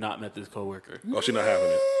hypothetical, you have not met this coworker. Oh, she's not having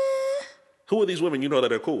it. Who are these women you know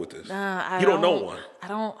that are cool with this? You don't know one.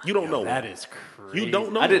 You don't know one. That is crazy. You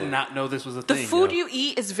don't know I did not know this was a thing. The food you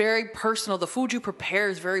eat is very personal. The food you prepare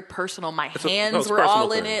is very personal. My hands were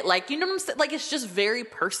all in it. Like, you know what I'm saying? Like, it's just very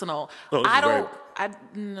personal. No.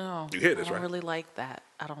 No. You hear this, I don't right? really like that.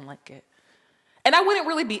 I don't like it. And I wouldn't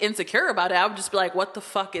really be insecure about it. I would just be like, what the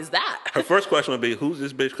fuck is that? Her first question would be, who's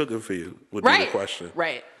this bitch cooking for you? Would be the question.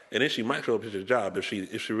 Right. And then she might show up at your job if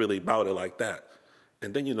she really about it like that.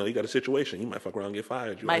 And then, you got a situation. You might fuck around and get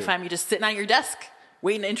fired. Might find me just sitting on your desk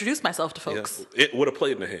waiting to introduce myself to folks. Yeah. It would have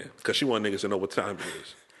played in the hand because she want niggas to know what time it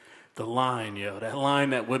is. The line, that line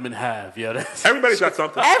that women have, Everybody's got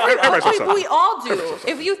something. We all do.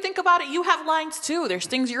 If you think about it, you have lines too. There's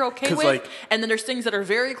things you're okay with, and then there's things that are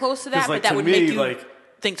very close to that, but that would make you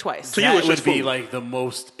think twice. To you, it's just be like the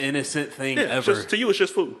most innocent thing ever. To you, it's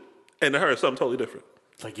just food. And to her, it's something totally different.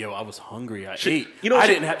 It's like, I was hungry. I ate.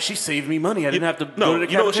 She saved me money. I didn't have to go to the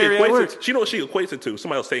cafeteria at work. She know what she equates it to.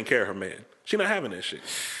 Somebody else taking care of her man. She not having that shit.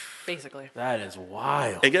 Basically. That is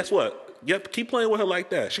wild. And guess what? Yep, keep playing with her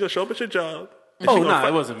like that. She gonna show up at your job. Oh, no,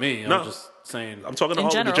 it wasn't me. I'm just saying. I'm talking to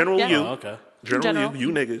the general you. Oh, okay. General you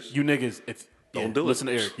niggas. You niggas. Don't do it. Listen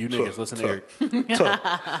to Eric. You niggas, listen to Eric.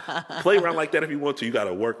 Play around like that if you want to. You got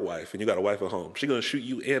a work wife and you got a wife at home. She gonna shoot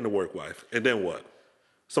you and the work wife. And then what?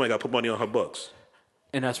 Somebody got to put money on her books.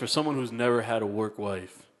 And as for someone who's never had a work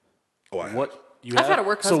wife, I've had a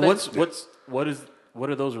work husband. So what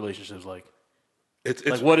are those relationships like? It's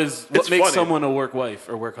like what makes funny. Someone a work wife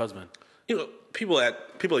or work husband? People at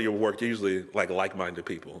your work, usually like-minded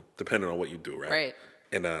people, depending on what you do, right? Right.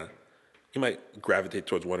 And you might gravitate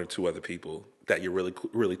towards one or two other people that you're really,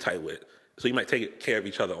 really tight with. So you might take care of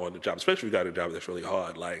each other on the job, especially if you got a job that's really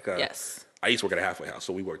hard. Like, yes. I used to work at a halfway house,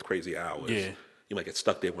 so we worked crazy hours. Yeah. You might get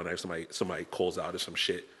stuck there one night if somebody calls out or some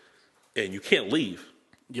shit, and you can't leave.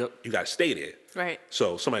 Yep. You got to stay there. Right.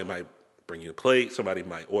 So somebody might bring you a plate. Somebody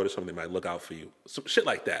might order something. They might look out for you. Some shit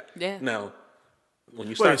like that. Yeah. Now, when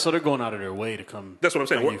you start... so they're going out of their way to come That's what I'm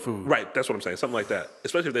saying. bring you food. Right. That's what I'm saying. Something like that.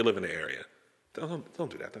 Especially if they live in the area. Don't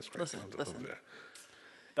do that. That's crazy. Listen. Don't do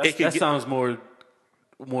that. That sounds more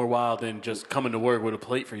wild than just coming to work with a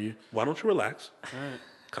plate for you. Why don't you relax? All right.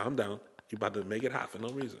 Calm down. You're about to make it hot for no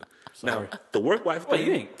reason. Sorry. Now, the work wife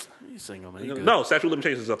thing... You single, man. No, statute of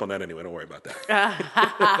limitations is up on that anyway. Don't worry about that.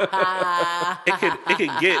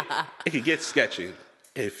 it could get sketchy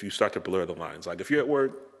if you start to blur the lines. Like if you're at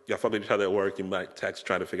work, y'all fuck with each other at work, you might text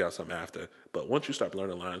trying to figure out something after. But once you start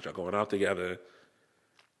blurring the lines, y'all going out together,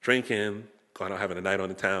 drinking, going out having a night on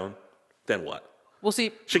the town, then what? Well,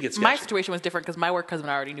 see, my situation was different because my work husband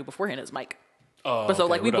I already knew beforehand is Mike. Oh, but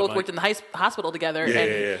so okay. we both worked in the hospital together,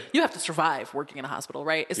 and you have to survive working in a hospital,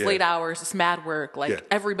 right? It's late hours, it's mad work,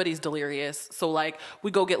 everybody's delirious. So we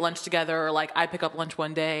go get lunch together, or I pick up lunch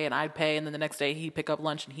one day and I'd pay, and then the next day he'd pick up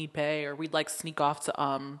lunch and he'd pay, or we'd sneak off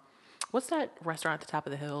to what's that restaurant at the top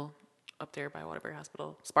of the hill? up there by Waterbury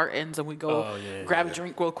Hospital, Spartans, and we go grab a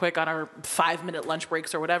drink real quick on our 5-minute lunch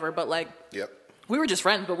breaks or whatever. But like, we were just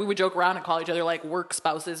friends, but we would joke around and call each other like work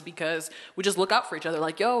spouses because we just look out for each other.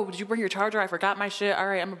 Like, yo, did you bring your charger? I forgot my shit. All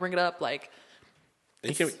right, I'm gonna bring it up. Like,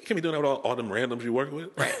 and you can't be doing that with all them randoms you work with.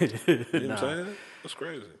 Right. You know what I'm saying? That's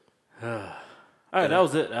crazy. All right, that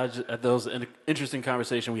was it. That was an interesting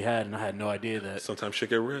conversation we had, and I had no idea that sometimes shit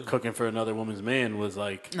get real. Cooking for another woman's man was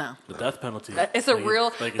like the death penalty. It's a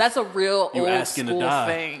real. That's a real you old asking school to die.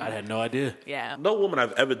 thing. I had no idea. Yeah. No woman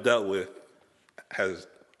I've ever dealt with has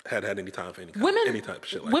had any time for any type of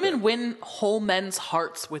shit like women that. win whole men's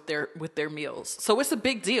hearts with their meals, so it's a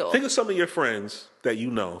big deal. Think of some of your friends that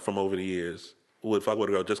you know from over the years would fuck with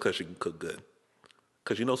a girl just because she can cook good.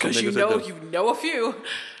 Because you know some niggas you know a few.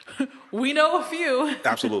 We know a few.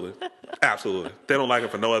 Absolutely. They don't like it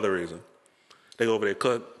for no other reason. They go over there,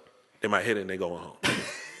 cook, they might hit it, and they going home.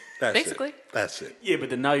 That's Basically. it. That's it. Yeah, but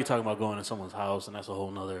then now you're talking about going to someone's house, and that's a whole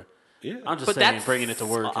nother. Yeah. I'm just But saying, that's bringing it to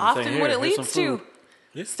work. And often saying, what it here's leads some to. food.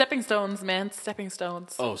 Yeah. Stepping stones, man. Stepping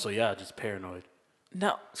stones. Oh, so yeah, just paranoid.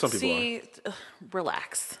 No. Some people See,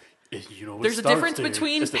 relax. You know, There's a difference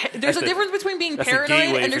between being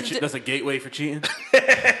paranoid and that's a gateway for cheating.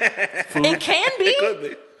 It can be. It could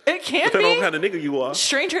be. It can Depending on be. what kind of nigga you are.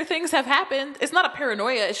 Stranger things have happened. It's not a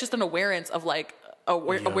paranoia. It's just an awareness of like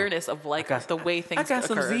awareness of like the way things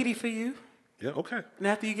occur. for you. Yeah, okay. And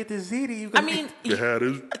after you get the ziti, you I mean, You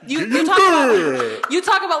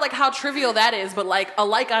talk about like how trivial that is, but like a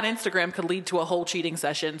like on Instagram could lead to a whole cheating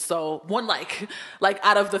session. So one like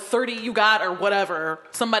out of the 30 you got or whatever,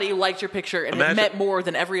 somebody liked your picture and it meant more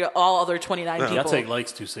than all other 29 people. Y'all take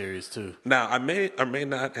likes too serious too. Now, I may or may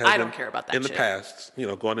not have I don't care about that in the shit. past,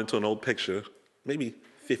 going into an old picture, maybe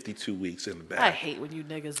 52 weeks in the back. I hate when you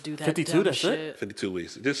niggas do that 52, dumb that's shit. it? 52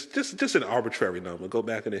 weeks. Just an arbitrary number. Go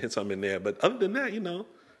back and hit something in there. But other than that,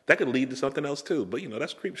 that could lead to something else too. But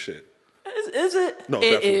that's creep shit. Is it? No,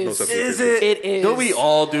 It definitely. is. No, definitely Is creep it? shit. It is. Don't we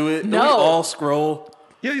all do it? No. Don't we all scroll?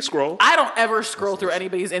 Yeah, you scroll. I don't ever scroll through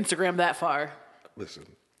anybody's Instagram that far. Listen.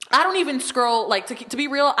 I don't even scroll, like, to be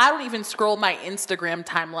real, I don't even scroll my Instagram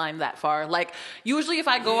timeline that far. Like, usually if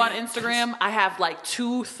I go on Instagram, I have, like,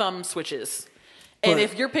 2 thumb switches. And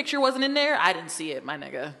if your picture wasn't in there, I didn't see it, my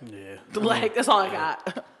nigga. Yeah. Like, that's all I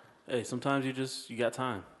got. Hey, sometimes you got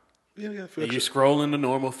time. Yeah, Hey, feel you scroll in the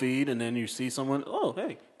normal feed, and then you see someone. Oh,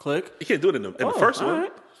 hey, click. You can't do it in the first one.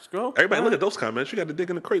 Right. Scroll. Everybody look at those comments. You got to dig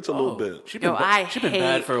in the crates a little bit. She Yo, she been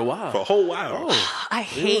bad for a while. For a whole while. I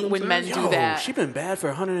hate when men do that. She been bad for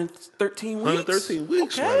 113 weeks. 113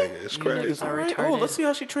 weeks, my Okay. nigga. It's You crazy. niggas are All right. retarded. Oh, let's see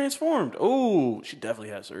how she transformed. Oh, she definitely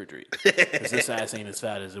had surgery. 'Cause this ass ain't as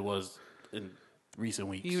fat as it was in recent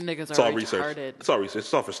weeks. You niggas It's are all retarded. research. It's all research.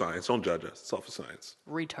 It's all for science. Don't judge us. It's all for science.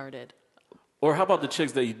 Retarded. Or how about the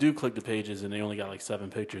chicks that you do click the pages and they only got like 7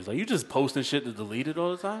 pictures? Like you just posting shit to delete it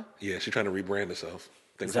all the time? Yeah, she's trying to rebrand herself.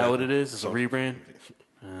 Is that what it is? It's a So- rebrand?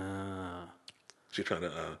 She's trying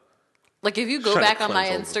to. Like, if you go Trying to back on my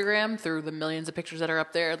cleanse over. Instagram through the millions of pictures that are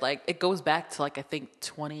up there, like, it goes back to, like, I think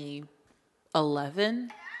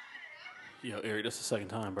 2011? Yo, Eric, that's the second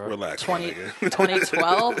time, bro. Relax.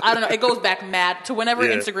 2012? I don't know. It goes back mad to whenever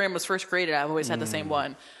Yeah. Instagram was first created. I've always had the same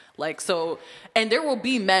one. Like, so, and there will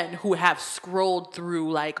be men who have scrolled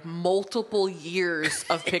through like multiple years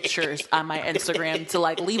of pictures on my Instagram to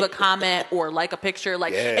like leave a comment or like a picture.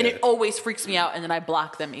 Like, and it always freaks me out. And then I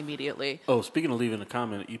block them immediately. Oh, speaking of leaving a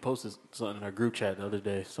comment, you posted something in our group chat the other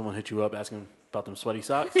day. Someone hit you up asking about them sweaty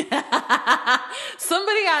socks.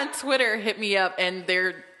 Somebody on Twitter hit me up and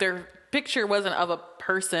their picture wasn't of a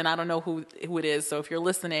person. I don't know who it is. So if you're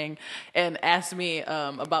listening, and asked me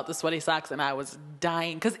about the sweaty socks, and I was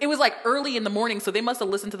dying because it was like early in the morning. So they must have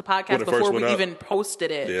listened to the podcast before we even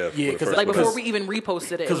posted it. Yeah, because Like before we even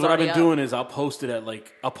reposted it. Because what I've been doing is I'll post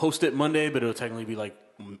it Monday, but it'll technically be like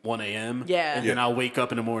 1 a.m. Yeah. And then I'll wake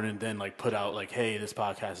up in the morning and then like put out like, hey, this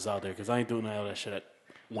podcast is out there. Because I ain't doing all that shit at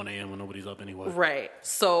 1 a.m. when nobody's up anyway. Right.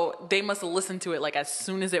 So they must have listened to it like as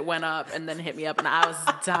soon as it went up and then hit me up, and I was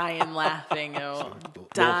dying laughing, yo.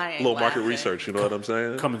 Dying. Little market laughing. research, you know what I'm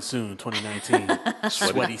saying? Coming soon, 2019.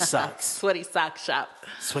 Sweaty socks. Sweaty sock shop.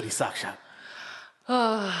 Sweaty sock shop.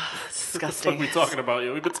 Disgusting. What are we talking about,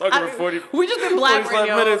 yo? We've been talking for 40 We just been blabbering, 45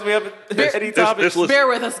 yo. minutes. We haven't hit any topics. Bear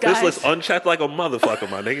with us, guys. This list unchecked like a motherfucker,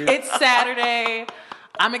 my nigga. It's Saturday.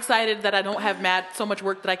 I'm excited that I don't have so much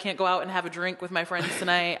work that I can't go out and have a drink with my friends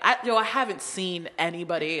tonight. I haven't seen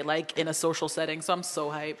anybody like in a social setting, so I'm so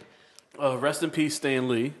hyped. Rest in peace, Stan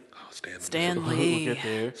Lee. Stan We'll Lee. get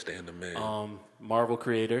there. Stan the man. Marvel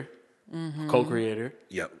creator, Mm-hmm. co-creator.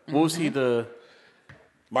 Yep. What was he the?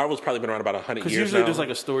 Marvel's probably been around about 100 years Because usually now. there's like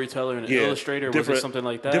a storyteller and an illustrator. Was it something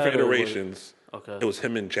like that? Different or was- iterations. Okay. It was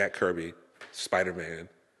him and Jack Kirby, Spider-Man,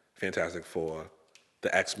 Fantastic Four,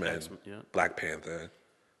 the X-Men, yeah. Black Panther.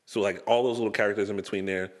 So like all those little characters in between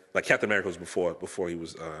there. Like Captain America was before he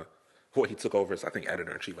was before he took over as I think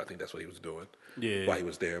editor in chief. I think that's what he was doing. Yeah. While he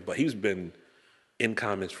was there, but he's been in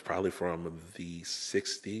comics probably from the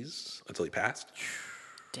 '60s until he passed.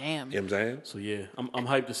 Damn. You know what I'm saying? So yeah, I'm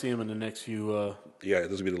hyped to see him in the next few Yeah,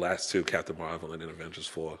 those will be the last two, Captain Marvel and then Avengers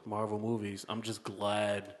 4. Marvel movies. I'm just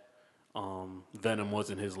glad Venom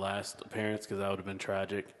wasn't his last appearance because that would have been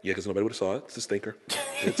tragic. Yeah, because nobody would have saw it. It's a stinker.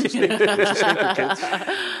 It's a stinker. It's a stinker,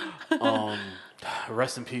 kids.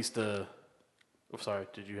 Rest in peace to. Oh, sorry,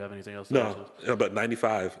 did you have anything else? No, but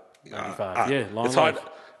 95. 95. Yeah, long it's life. hard.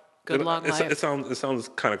 Good long life. It sounds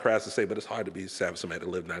kind of crass to say, but it's hard to be sad for somebody that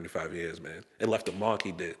lived 95 years, man, and left a mark.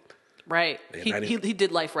 He did. Right. Man, He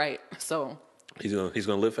did life right. So he's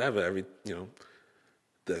gonna live forever.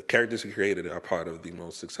 The characters he created are part of the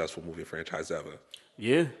most successful movie franchise ever.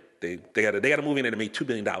 Yeah. They got a movie in there that made $2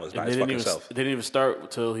 billion by his fucking self. They didn't even start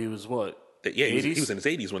until he was what? Yeah, he 80s? was in his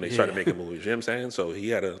 80s when they started making movies. You know what I'm saying? So he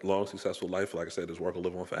had a long, successful life. Like I said, his work will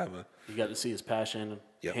live on forever. You got to see his passion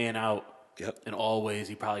Yep. pan out Yep. in all ways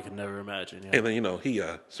he probably could never imagine. Yeah. And then, he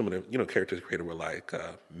some of the characters he created were like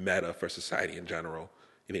meta for society in general.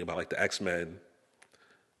 You think about like the X-Men,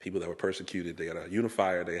 people that were persecuted. They had a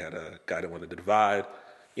unifier. They had a guy that wanted to divide.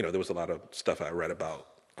 There was a lot of stuff I read about,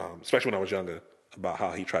 especially when I was younger, about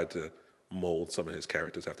how he tried to mold some of his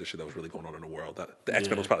characters after shit that was really going on in the world. The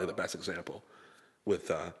X-Men was probably the best example with,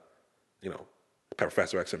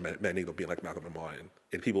 Professor X and Magneto being like Malcolm and Martin.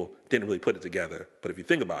 And people didn't really put it together. But if you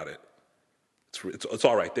think about it, it's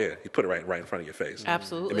all right there. He put it right in front of your face.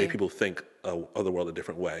 Absolutely. It made people think of the world a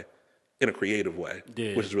different way, in a creative way,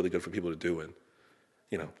 which is really good for people to do. And,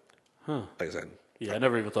 like I said. Yeah, I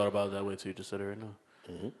never even thought about it that way too. Just said it right now.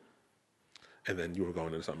 Mm-hmm. And then you were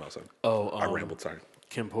going into something else. I rambled, sorry.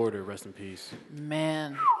 Kim Porter, rest in peace.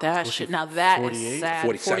 man, that shit. Now that 48? is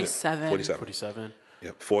sad. 47. 47.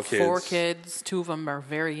 Yep, 4 kids. 4 kids. 2 of them are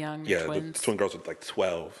very young. Yeah, twins. the twin girls were like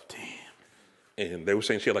 12. Damn. And they were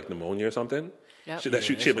saying she had like pneumonia or something. Yep. She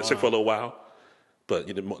had been sick for a little while. But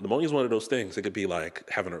pneumonia is one of those things. It could be like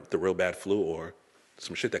having the real bad flu or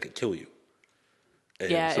some shit that could kill you. And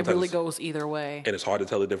yeah, it really goes either way. And it's hard to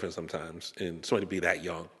tell the difference sometimes. And somebody to be that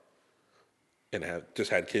young and just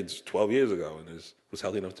had kids 12 years ago and was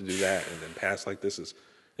healthy enough to do that and then pass like this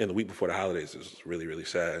and the week before the holidays is really, really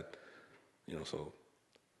sad. So.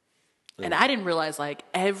 And I didn't realize like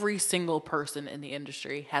every single person in the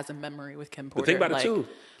industry has a memory with Kim Porter. But think about it too.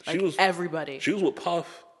 She was everybody. She was with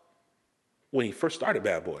Puff when he first started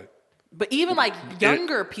Bad Boy. But even like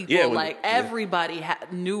younger people, everybody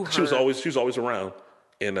knew her. She was always around.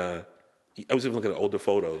 And I was even looking at older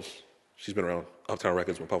photos. She's been around Uptown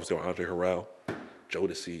Records when Puff was there with Andre Harrell,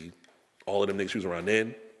 Jodeci, all of them niggas she was around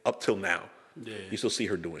then up till now. Yeah. You still see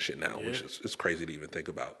her doing shit now, which is crazy to even think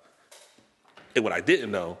about. And what I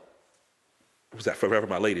didn't know was that Forever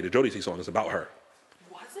My Lady, the Jodeci song, is about her.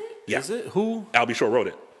 Was it? Yeah. Is it? Who? Al B. Sure wrote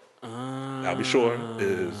it. Al B. Sure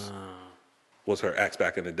was her ex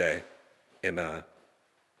back in the day. And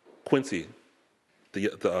Quincy,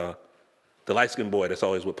 the light-skinned boy that's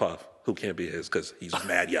always with Puff, who can't be his because he's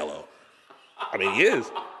mad yellow. I mean, he is.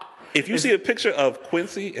 If you see a picture of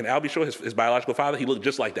Quincy and Al B. Sure, his biological father, he looked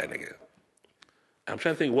just like that nigga. I'm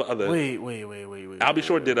trying to think what other... Wait. Al B.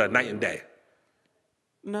 Sure did Night and Day.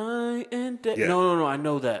 Night and Day. Yeah. No, I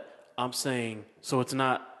know that. I'm saying, so it's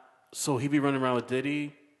not... So he be running around with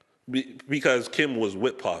Diddy? Because Kim was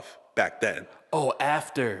with Puff back then. Oh,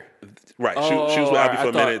 after. Right. She was with Al B. for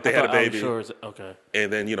a minute. They had a baby. Sure okay.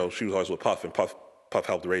 And then, she was always with Puff, and Puff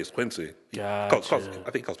helped raise Quincy. Gotcha.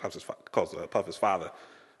 I think calls Puff his father.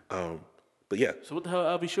 But yeah. So what the hell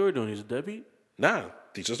Al B. Sure doing? He's a deadbeat? Nah,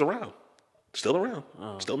 he's just around. Still around.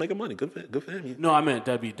 Still making money. Good for him. No, I meant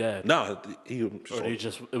deadbeat dad. No,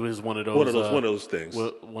 it was one of those. One of those things.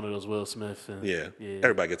 One of those Will Smith. And, yeah.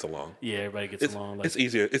 Everybody gets along. Yeah, everybody gets along. Like, it's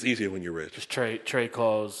easier when you're rich. Just Trey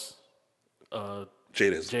calls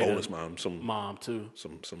Jada's bonus mom. Some mom too.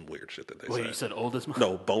 Some weird shit that they say. Wait, you said oldest mom?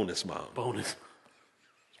 No, bonus mom. Bonus.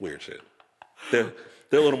 It's weird shit. They're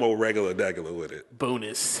a little more regular with it.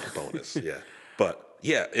 Bonus, yeah. But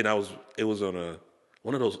yeah, and it was on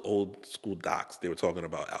one of those old school docs. They were talking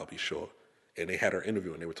about Al B. Sure, and they had her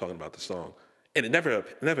interview, and they were talking about the song, and it never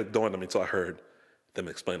dawned on me until I heard them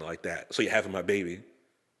explain it like that. So you having my baby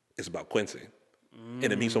is about Quincy, and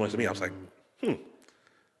it means so much to me. I was like,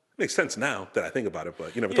 makes sense now that I think about it,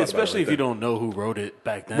 but you never thought about it. Especially like if you don't know who wrote it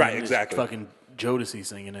back then. Right, exactly. It's fucking Jodeci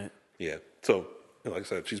singing it. Yeah. So, like I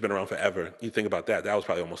said, she's been around forever. You think about that. That was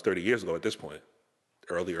probably almost 30 years ago at this point.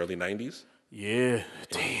 Early 90s. Yeah,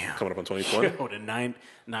 damn. Coming up on 2020. Yo, the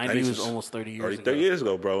 90s was almost 30 years ago. 30 years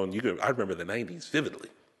ago, bro. And I remember the 90s vividly.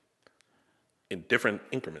 In different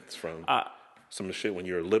increments from some of the shit when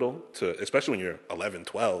you're little to, especially when you're 11,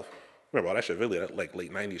 12. Remember all that shit vividly, that like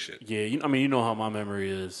late 90s shit. Yeah, you know how my memory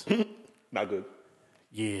is. Not good.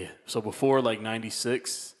 Yeah. So before like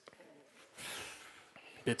 96,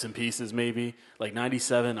 bits and pieces maybe. Like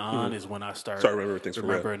 97 on is when I started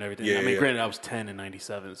remembering everything. Yeah, granted, I was 10 in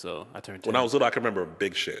 97, so I turned 10. When I was little, I can remember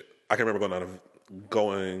big shit. I can remember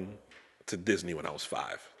going to Disney when I was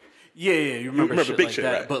 5. Yeah, you remember shit big like shit,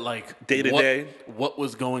 that. right? But like day to day, what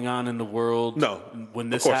was going on in the world? No, when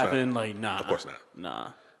this happened, like nah, of course not.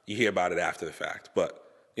 Nah, you hear about it after the fact, but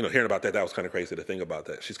hearing about that was kind of crazy to think about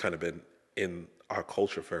that. She's kind of been in our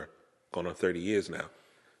culture for going on 30 years now.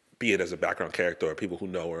 Be it as a background character or people who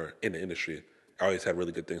know her in the industry, I always had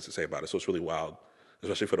really good things to say about it. So it's really wild,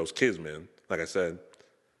 especially for those kids, man. Like I said,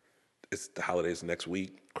 it's the holidays next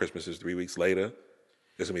week. Christmas is 3 weeks later.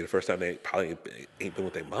 This will be the first time they probably ain't been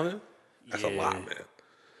with their mother. That's a lot, man.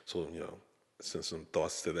 So, send some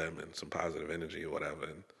thoughts to them and some positive energy or whatever.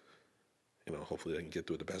 And, hopefully they can get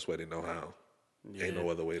through it the best way they know how. Yeah. Ain't no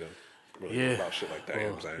other way to really think about shit like that. You know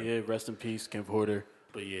what I'm saying? Yeah, rest in peace, Kim Porter.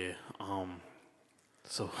 But yeah,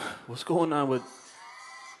 so what's going on with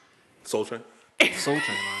Soul Train? Soul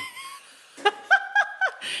Train, man?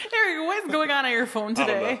 Eric, what's going on your phone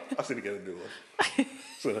today? I don't know. I see to get a new one.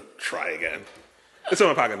 So try again. It's in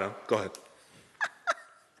my pocket now. Go ahead.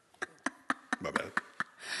 My bad.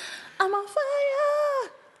 I'm on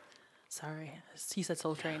fire. Sorry. He said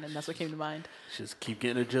Soul Train, and that's what came to mind. Just keep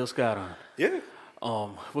getting a Jill Scott on. Yeah.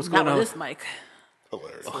 What's going on? Not with this mic.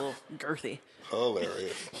 Hilarious. It's a little girthy.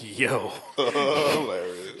 Hilarious. Yo.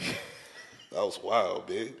 Hilarious. That was wild,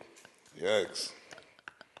 big. Yikes.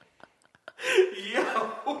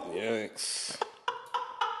 Yo. Yikes.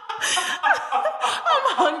 I'm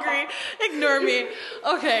hungry. Ignore me.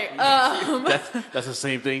 Okay. That's the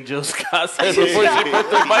same thing Jill Scott said before she put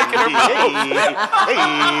the mic in her mouth.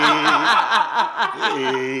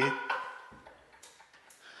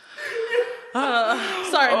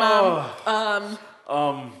 Sorry,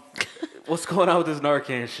 Mom. What's going on with this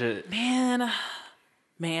Narcan shit? Man,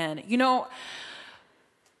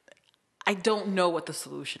 I don't know what the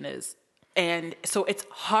solution is. And so it's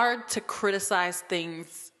hard to criticize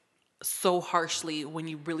things so harshly when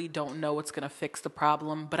you really don't know what's going to fix the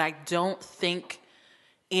problem. But I don't think,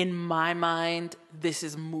 in my mind, this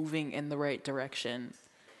is moving in the right direction.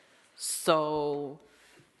 So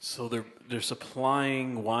they're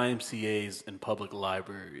supplying YMCAs and public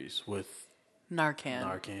libraries with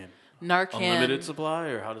Narcan. Unlimited supply,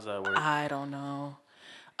 or how does that work? I don't know.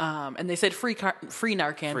 And they said free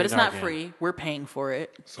Narcan, but it's not free. We're paying for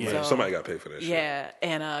it. Somebody got paid for that shit. Yeah,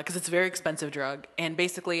 and because it's a very expensive drug. And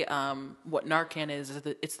basically what Narcan is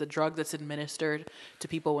it's the drug that's administered to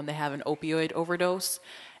people when they have an opioid overdose,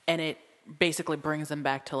 and it basically brings them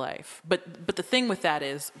back to life. But the thing with that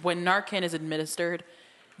is when Narcan is administered,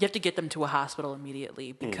 you have to get them to a hospital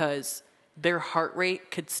immediately because their heart rate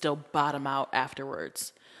could still bottom out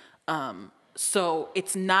afterwards. So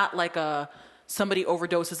it's not like somebody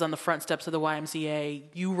overdoses on the front steps of the YMCA,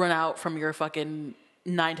 you run out from your fucking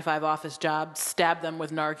 9-to-5 office job, stab them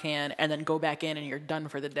with Narcan, and then go back in and you're done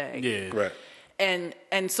for the day. Yeah. Right.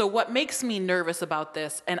 And so what makes me nervous about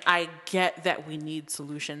this, and I get that we need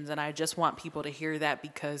solutions, and I just want people to hear that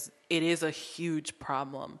because it is a huge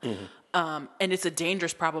problem. Mm-hmm. And it's a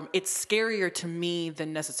dangerous problem. It's scarier to me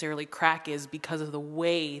than necessarily crack is because of the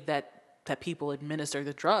way that people administer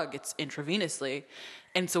the drug. It's intravenously.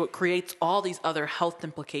 And so it creates all these other health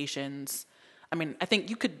implications. I mean, I think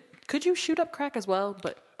could you shoot up crack as well?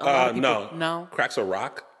 But a lot of people, no. Crack's a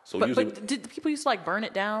rock. So but did people used to burn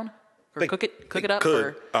it down or cook it up?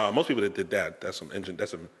 Could. Most people that did that, that's some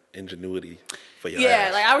ingenuity for your yeah,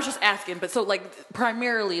 ass. like I was just asking, but so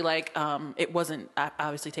primarily it wasn't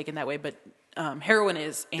obviously taken that way, but heroin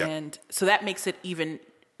is, and so that makes it even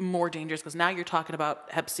more dangerous because now you're talking about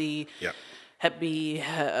Hep C, Hep B,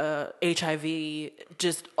 HIV,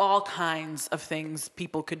 just all kinds of things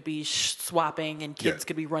people could be swapping and kids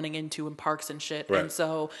could be running into in parks and shit. Right. And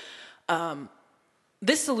so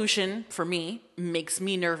this solution for me makes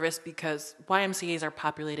me nervous because YMCAs are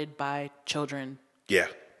populated by children. Yeah.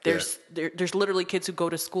 There's literally kids who go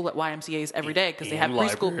to school at YMCAs every day because they have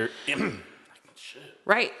preschool.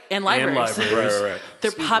 Right, and libraries. Right.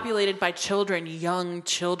 They're populated by children, young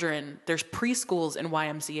children. There's preschools in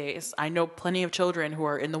YMCAs. I know plenty of children who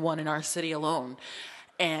are in the one in our city alone.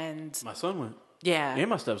 And my son went. Yeah. And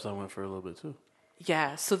my stepson went for a little bit too.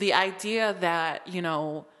 Yeah, so the idea that,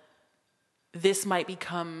 this might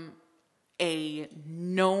become a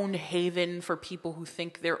known haven for people who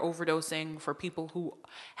think they're overdosing, for people who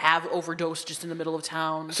have overdosed just in the middle of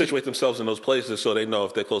town. Situate themselves in those places so they know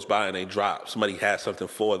if they're close by and they drop, somebody has something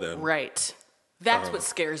for them. Right. That's what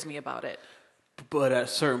scares me about it. But at a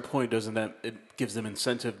certain point, doesn't that it gives them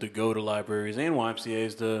incentive to go to libraries and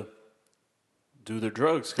YMCA's to do their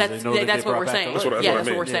drugs because they know they that's get what we're brought back saying. to life. That's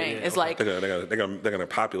what we're saying. It's like They're gonna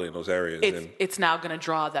populate those areas. It's now going to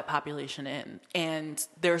draw that population in, and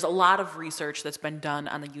there's a lot of research that's been done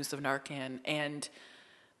on the use of Narcan. And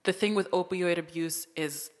the thing with opioid abuse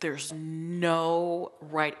is there's no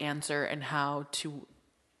right answer in how to,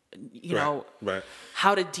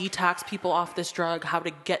 how to detox people off this drug, how to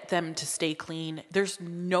get them to stay clean. There's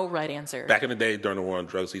no right answer. Back in the day, during the war on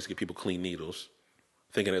drugs, they used to give people clean needles,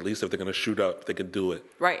 thinking at least if they're going to shoot up, they can do it.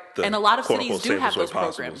 Right. And a lot of cities do have those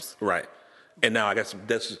programs. Right. And now I guess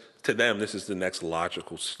to them, this is the next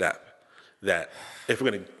logical step. That if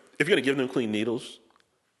you're going to give them clean needles,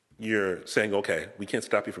 you're saying, okay, we can't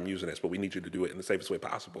stop you from using this, but we need you to do it in the safest way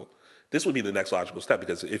possible. This would be the next logical step,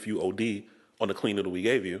 because if you OD on the clean needle we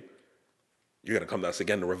gave you, you're going to come to us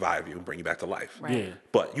again to revive you and bring you back to life. Right. Yeah.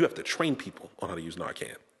 But you have to train people on how to use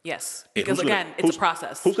Narcan. Yes. And Because it's a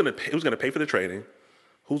process. Who's going to pay for the training?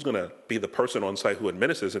 Who's going to be the person on site who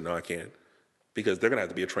administers it Narcan? Because they're going to have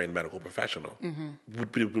to be a trained medical professional,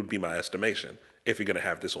 would be my estimation, if you're going to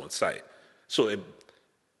have this on site. So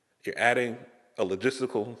you're adding a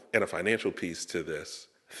logistical and a financial piece to this,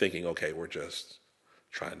 thinking, okay, we're just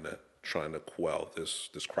trying to quell this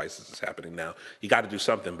crisis that's happening now. You got to do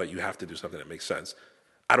something, but you have to do something that makes sense.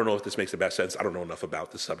 I don't know if this makes the best sense. I don't know enough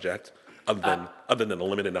about the subject, other than the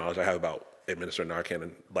limited knowledge I have about administering Narcan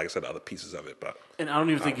and, like I said, other pieces of it. But and I don't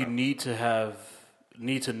even think you need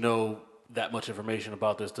to know that much information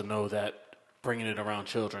about this to know that bringing it around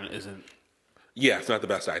children isn't. Yeah, it's not the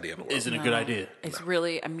best idea in the world. Isn't a good idea. It's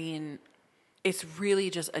really, it's really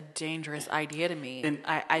just a dangerous idea to me. And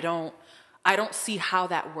I don't see how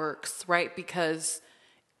that works, right? Because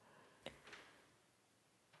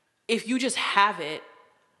if you just have it,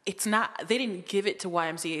 it's not, they didn't give it to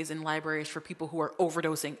YMCAs and libraries for people who are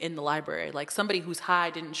overdosing in the library. Like somebody who's high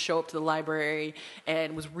didn't show up to the library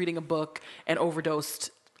and was reading a book and overdosed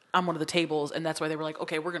on one of the tables, and that's why they were like,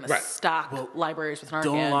 okay, we're going to stock libraries with Narcan.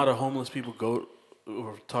 Don't a lot of homeless people go,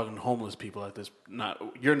 we're talking homeless people at this,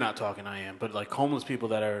 you're not talking, I am, but like homeless people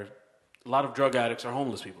that are, a lot of drug addicts are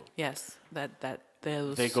homeless people. Yes, they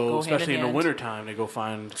go especially in the wintertime, they go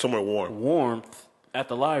find somewhere warmth at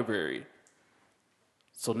the library.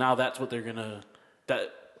 So now that's what they're gonna. I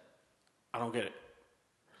don't get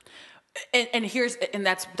it. And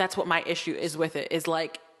that's what my issue is with it. Is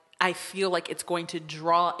like I feel like it's going to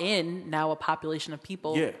draw in now a population of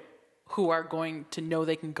people who are going to know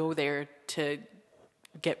they can go there to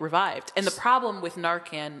get revived. And the problem with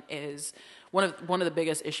Narcan is one of the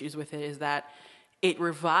biggest issues with it is that it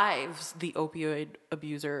revives the opioid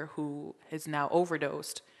abuser who is now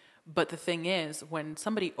overdosed. But the thing is, when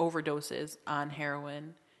somebody overdoses on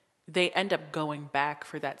heroin, they end up going back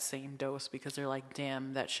for that same dose because they're like,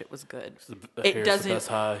 "Damn, that shit was good."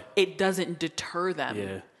 It doesn't deter them.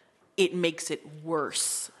 Yeah. It makes it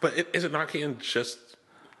worse. But isn't Narcan just?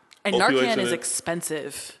 And Narcan is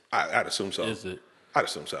expensive. I'd assume so. Is it? I'd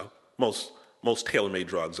assume so. Most tailor-made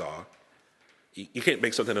drugs are. You can't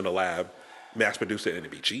make something in a lab, mass produce it, and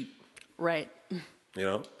it be cheap. Right. You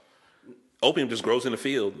know, opium just grows in the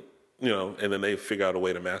field. You know, and then they figured out a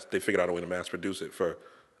way to mass produce it for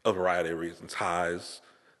a variety of reasons. Highs.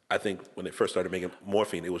 I think when they first started making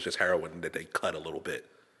morphine, it was just heroin that they cut a little bit.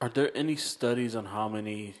 Are there any studies on how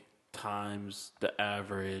many times the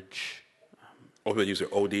average opioid user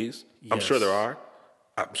ODs? Yes. I'm sure there are.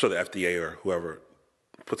 I'm sure the FDA or whoever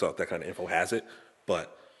puts out that kind of info has it.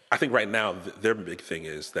 But I think right now their big thing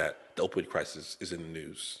is that the opioid crisis is in the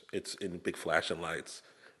news. It's in big flashing lights.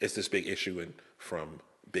 It's this big issue from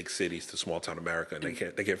big cities to small town America, and they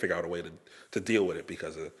can't figure out a way to deal with it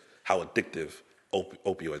because of how addictive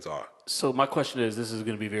opioids are. So my question is, this is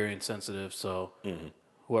going to be very insensitive. So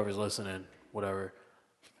whoever's listening, whatever,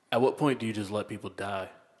 at what point do you just let people die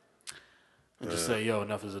and just say, "Yo,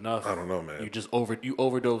 enough is enough"? I don't know, man. You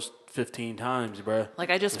overdosed 15 times, bro.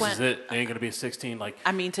 Like I just went. This is it. It ain't gonna be a 16. Like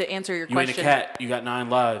I mean, to answer your you question, ain't a cat. You got 9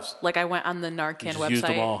 lives. Like I went on the Narcan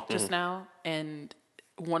website just Mm-hmm. now, and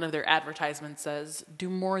one of their advertisements says, "Do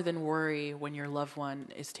more than worry when your loved one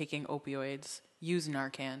is taking opioids. Use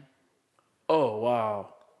Narcan." Oh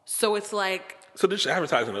wow. So it's like. So they're just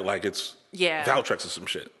advertising it like it's Valtrex or some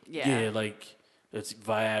shit. Yeah, like it's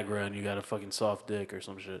Viagra and you got a fucking soft dick or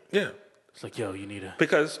some shit. Yeah. It's like, yo, you need a...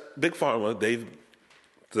 Because Big Pharma,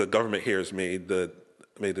 the government here has made the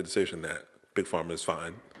decision that Big Pharma is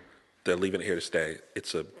fine. They're leaving it here to stay.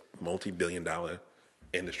 It's a multi-billion-dollar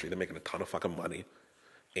industry. They're making a ton of fucking money,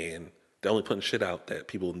 and they're only putting shit out that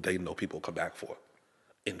they know people come back for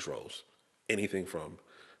in droves. Anything from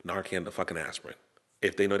Narcan to fucking aspirin.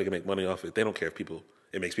 If they know they can make money off it, they don't care if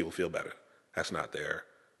it makes people feel better. That's not their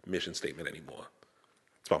mission statement anymore.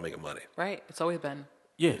 It's about making money. Right. It's always been.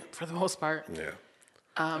 Yeah. For the most part. Yeah.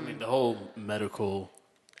 I mean, the whole medical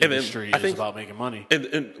industry is about making money.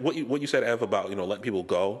 And what you said, Ev, about, letting people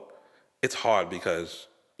go, it's hard because,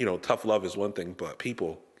 tough love is one thing, but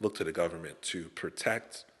people look to the government to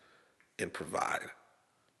protect and provide.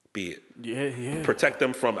 Be it protect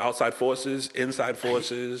them from outside forces, inside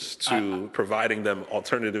forces, to providing them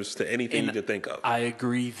alternatives to anything you could think of. I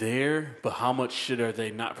agree there, but how much shit are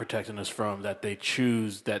they not protecting us from that they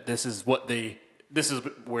choose that this is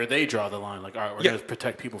where they draw the line? Like, all right, we're going to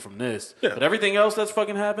protect people from this. Yeah. But everything else that's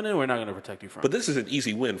fucking happening, we're not going to protect you from. But this is an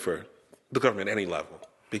easy win for the government at any level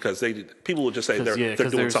because people will just say they're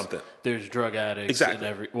doing something. There's drug addicts in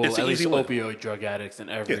every, well, at least opioid drug addicts in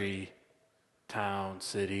every town,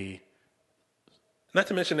 city. Not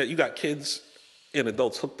to mention that you got kids and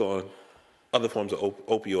adults hooked on other forms of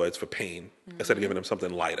opioids for pain instead of giving them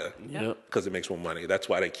something lighter because it makes more money. That's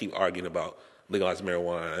why they keep arguing about legalized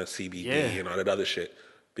marijuana, CBD, and all that other shit,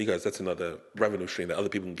 because that's another revenue stream that other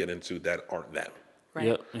people can get into that aren't them. Right.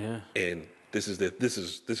 Yep. Yeah. And this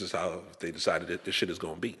is how they decided that this shit is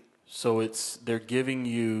going to be. So they're giving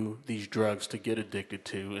you these drugs to get addicted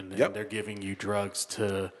to, and then they're giving you drugs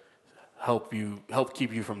to help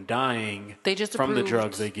keep you from dying from the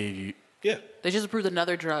drugs they gave you. Yeah. They just approved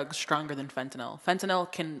another drug stronger than fentanyl.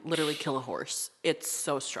 Fentanyl can literally kill a horse. It's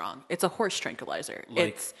so strong. It's a horse tranquilizer.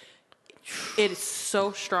 It is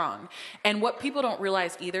so strong. And what people don't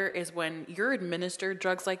realize either is when you're administered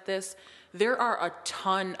drugs like this, there are a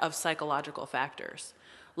ton of psychological factors.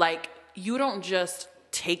 Like, you don't just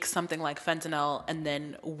take something like fentanyl and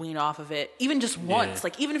then wean off of it, even just once.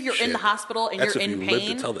 Like, even if you're in the hospital and you're in pain. That's if you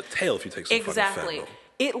live to tell the tale if you take some fucking fentanyl.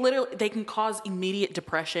 It literally, they can cause immediate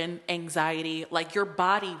depression, anxiety. Like, your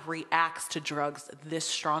body reacts to drugs this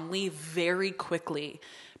strongly very quickly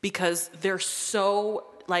because they're so,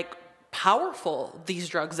 powerful, these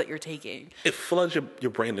drugs that you're taking. It floods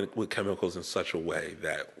your brain with chemicals in such a way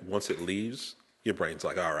that once it leaves, your brain's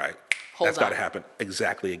like, all right, that's got to happen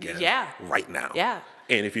exactly again right now. Yeah.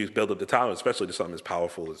 And if you build up the tolerance, especially to something as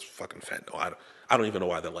powerful as fucking fentanyl, I don't even know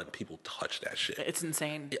why they're letting people touch that shit. It's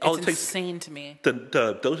insane. It's insane to me.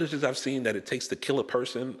 The dosages I've seen that it takes to kill a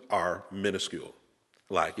person are minuscule.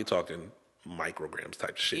 Like, you're talking micrograms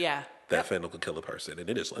type shit. Yeah. That fentanyl could kill a person, and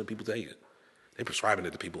they're just letting people take it. They're prescribing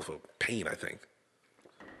it to people for pain, I think.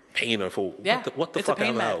 Pain or for what the fuck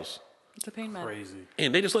else? It's a pain med. Crazy.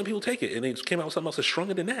 And they just letting people take it, and they just came out with something else that's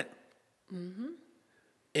stronger than that. Mm-hmm.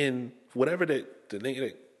 And whatever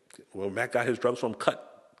where Mac got his drugs from,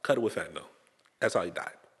 cut it with fentanyl. That's how he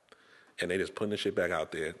died. And they just putting the shit back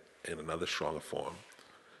out there in another stronger form.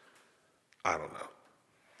 I don't know.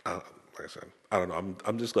 Like I said, I don't know.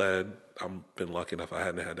 I'm just glad I've been lucky enough I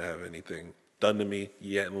hadn't had to have anything done to me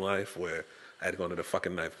yet in life where I had to go under the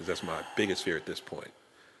fucking knife, because that's my biggest fear at this point,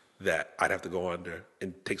 that I'd have to go under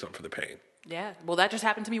and take something for the pain. Yeah. Well, that just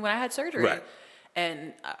happened to me when I had surgery. Right.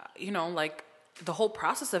 And, the whole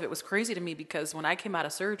process of it was crazy to me because when I came out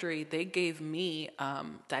of surgery, they gave me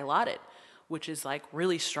Dilaudid, which is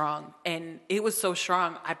really strong. And it was so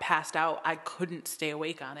strong, I passed out. I couldn't stay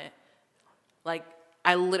awake on it.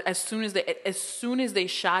 As soon as they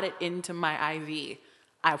shot it into my IV,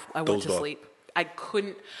 I went to sleep. I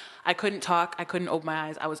couldn't talk. I couldn't open my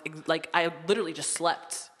eyes. I literally just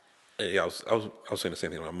slept. Yeah, I was saying the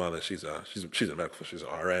same thing to my mother. She's in medical. She's an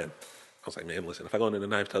RN. I was like, man, listen, if I go into the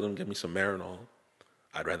knife, tell them to give me some Marinol.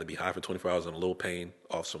 I'd rather be high for 24 hours in a little pain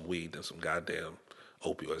off some weed than some goddamn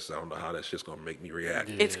opioids. I don't know how that's just gonna make me react.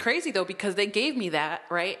 Yeah. It's crazy though, because they gave me that,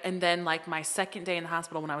 right? And then my second day in the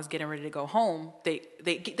hospital when I was getting ready to go home, they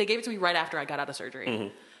gave it to me right after I got out of surgery. Mm-hmm.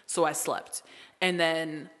 So I slept. And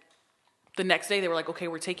then the next day they were like, okay,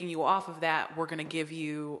 we're taking you off of that. We're gonna give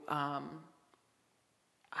you I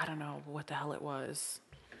don't know what the hell it was.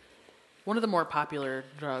 One of the more popular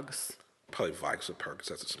drugs. Probably Vicks or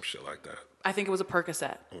Percocets or some shit like that. I think it was a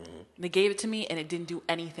Percocet. Mm-hmm. They gave it to me and it didn't do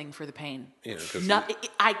anything for the pain. Yeah,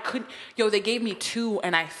 I couldn't. They gave me 2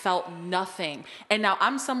 and I felt nothing. And now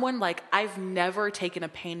I'm someone I've never taken a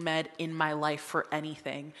pain med in my life for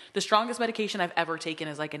anything. The strongest medication I've ever taken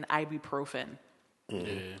is an ibuprofen. Mm-hmm.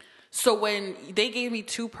 Yeah. So when they gave me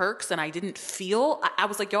 2 perks and I didn't feel, I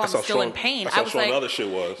was like, I'm still in pain. That's how strong the other shit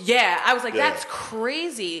was. Yeah, I was like, that's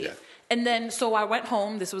crazy. Yeah. And then, so I went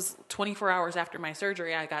home. This was 24 hours after my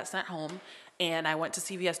surgery. I got sent home, and I went to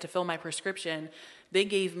CVS to fill my prescription. They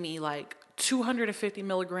gave me like 250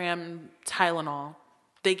 milligram Tylenol.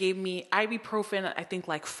 They gave me ibuprofen, I think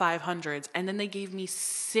like 500s. And then they gave me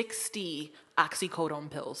 60 oxycodone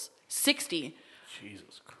pills. 60.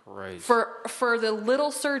 Jesus Christ. For the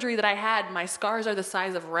little surgery that I had, my scars are the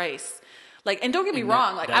size of rice. Like, and don't get me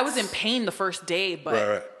wrong, like I was in pain the first day,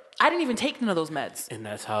 but I didn't even take none of those meds. And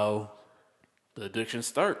that's how the addictions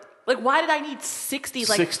start. Like, why did I need 60?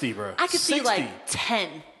 Like 60, bro. I could 60. see like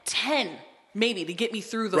 10 maybe to get me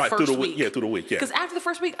through the first week. Yeah, through the week, yeah. Because after the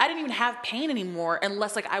first week, I didn't even have pain anymore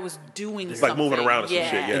unless like I was doing something. Like moving around and some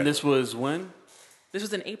shit, yeah. And this was when? This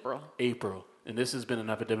was in April. April. And this has been an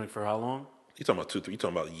epidemic for how long? You're talking about 2, 3. You're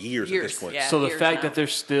talking about years at this point. Yeah, so the fact now. that they're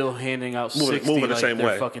still handing out Moving 60 the like same they're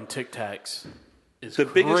way. fucking Tic Tacs is The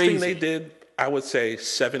crazy. biggest thing they did, I would say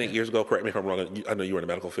 7, 8 years ago, correct me if I'm wrong, I know you were in the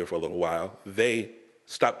medical field for a little while, they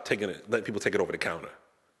stopped letting people take it over the counter.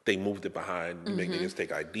 They moved it behind, make niggas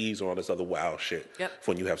take IDs and all this other wild shit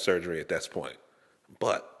for when you have surgery at that point.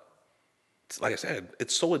 But, like I said,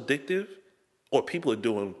 it's so addictive, or people are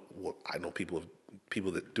doing what I know people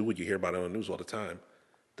that do what you hear about on the news all the time.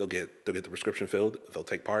 They'll get the prescription filled, they'll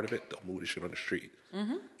take part of it, they'll move the shit on the street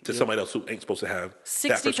to somebody else who ain't supposed to have 60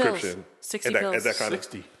 that prescription. pills. 60 and pills. that kind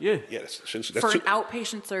 60. of, Yeah. yeah, that's For two, an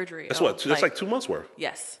outpatient surgery. that's what? That's like 2 months worth.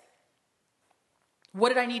 Yes. What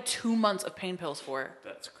did I need 2 months of pain pills for?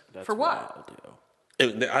 That's For what? wild, yo.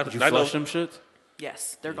 And Did you flush them shits?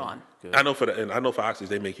 Yes, they're gone. Good. I know for oxys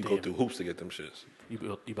they make you go through hoops to get them shits.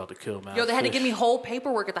 You about to kill, man. Yo, they had to give me whole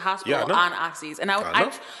paperwork at the hospital Yeah, I know. on oxys, and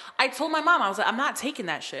I told my mom, I was like, I'm not taking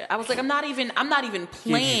that shit. I was like, I'm not even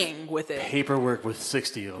playing with it. Paperwork with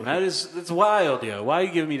 60 of them. That's wild, yo. Why are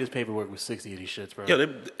you giving me this paperwork with 60 of these shits, bro? Yeah,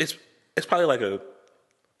 it's probably like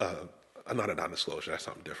not a non-disclosure. That's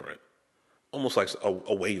something different. Almost like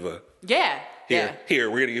a waiver. Yeah,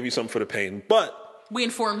 Here, we're gonna give you something for the pain, but we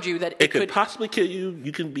informed you that it could possibly kill you.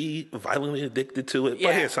 You can be violently addicted to it. Yeah.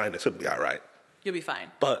 But here, sign this. It'll be all right. You'll be fine.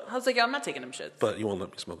 But I was like, yo, I'm not taking them shits. But you won't let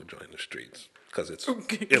me smoke a joint in the streets because it's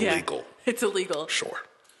Yeah, illegal. it's illegal. Sure.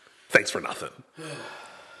 Thanks for nothing. I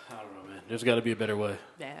don't know, man. There's got to be a better way.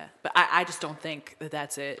 Yeah, but I just don't think that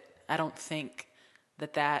that's it. I don't think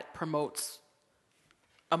that promotes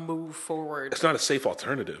a move forward. It's not a safe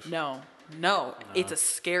alternative. No, it's a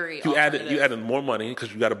scary. You alternative. added more money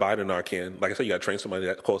because you got to buy the Narcan. Like I said, you got to train somebody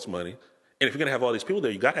that costs money. And if you're gonna have all these people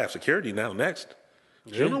there, you got to have security now. Next,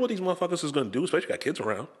 you don't know what these motherfuckers is gonna do, especially if you got kids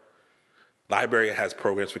around. Library has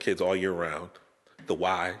programs for kids all year round. The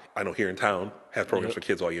Y, I know here in town, has programs for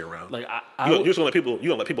kids all year round. Like you're just gonna let people. You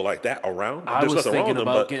gonna let people like that around? I There's was nothing wrong thinking with them,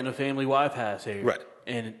 about but getting a family Y-pass here, Right.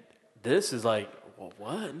 And this is like, well,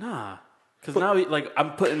 what? Nah, because now like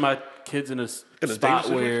I'm putting my kids in a spot dangerous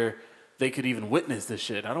where they could even witness this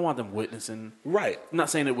shit. I don't want them witnessing. right. I'm not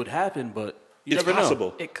saying it would happen, but you It's never possible.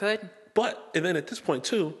 know. It could. But and then at this point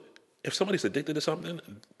too, if somebody's addicted to something,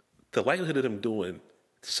 the likelihood of them doing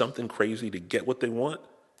something crazy to get what they want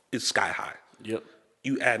is sky high. Yep.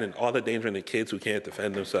 You add in all the danger in the kids who can't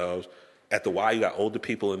defend themselves. At the Y, you got older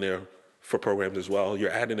people in there for programs as well.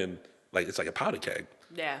 You're adding in it's like a powder keg.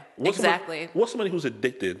 Yeah, What's exactly. What's somebody who's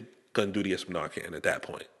addicted gonna do the Narcan at that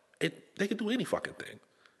point? They can do any fucking thing. And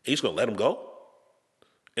you just gonna let them go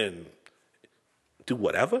and do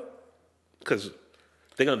whatever? Because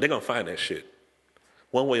they're gonna find that shit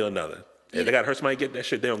one way or another. If they gotta hurt somebody to get that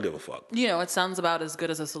shit, they don't give a fuck. You know, it sounds about as good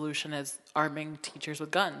as a solution as arming teachers with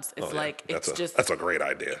guns. It's that's a great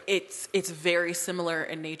idea. It's very similar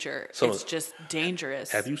in nature. So, it's just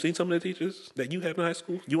dangerous. Have you seen some of the teachers that you have in high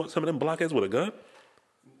school? You want some of them blockheads with a gun?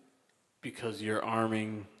 Because you're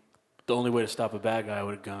arming. The only way to stop a bad guy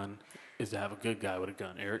with a gun is to have a good guy with a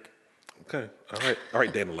gun, Eric. Okay. All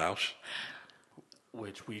right, Dana Lausch.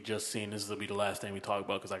 Which we just seen. This will be the last thing we talk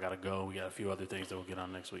about because I gotta go. We got a few other things that we'll get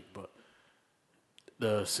on next week. But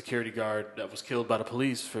the security guard that was killed by the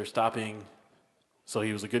police for stopping. So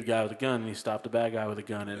he was a good guy with a gun, and he stopped the bad guy with a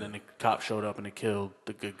gun, and then the cop showed up and they killed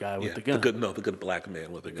the good guy with the gun. The good black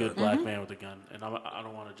man with a gun. Good black man with a gun. And I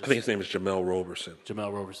don't want to just. I think his name is Jamel Roberson.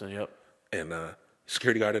 Jamel Roberson. Yep. And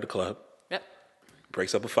security guard at the club. Yep.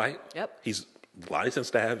 Breaks up a fight. Yep. He's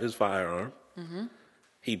licensed to have his firearm. Mm-hmm.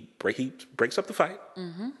 He breaks up the fight.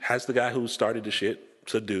 Mm-hmm. Has the guy who started the shit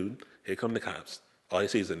subdued. Here come the cops. All you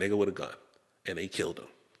see is a nigga with a gun. And they killed him.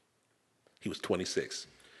 He was 26.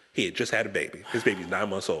 He had just had a baby. His baby's 9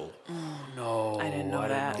 months old. Oh, no. I didn't know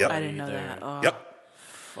that. Yep. I didn't know that. Oh. Yep.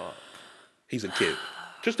 Fuck. He's a kid.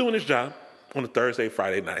 Just doing his job on a Thursday,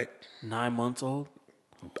 Friday night. 9 months old?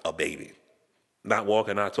 A baby. Not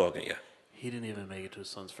walking, not talking yet. He didn't even make it to his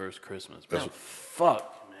son's first Christmas. Bro.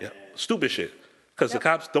 Fuck, Yeah, stupid shit. Because the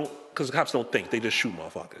cops don't think, they just shoot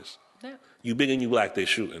motherfuckers. Yeah. You big and you black, they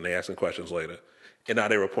shoot, and they asking questions later, and now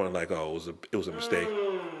they're reporting like, oh, it was a mistake.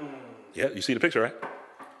 Yeah, you see the picture, right?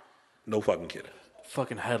 No fucking kidding.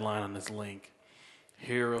 Fucking headline on this link: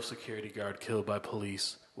 Hero security guard killed by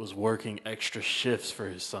police was working extra shifts for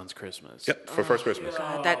his son's Christmas. Yep, for first Christmas.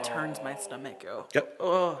 God, that turns my stomach, yo. Yep. I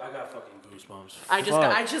got fucking goosebumps. I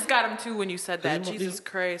just got him too when you said that. Jesus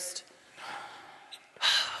Christ.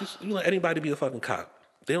 You let anybody be a fucking cop.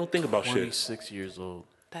 They don't think about shit. 26 years old.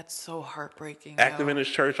 That's so heartbreaking. Active yo. in his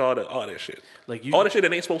church, all that shit. Like all that shit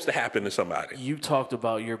that ain't supposed to happen to somebody. You talked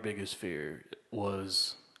about your biggest fear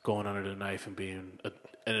was going under the knife and being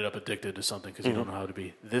ended up addicted to something because you don't know how to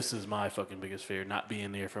be. This is my fucking biggest fear: not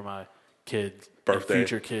being there for my kids,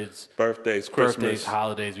 future kids, birthdays, Christmas,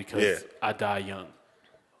 holidays, because I die young.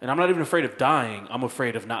 And I'm not even afraid of dying. I'm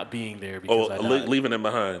afraid of not being there because I died. Leaving them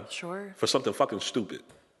behind. Sure. For something fucking stupid.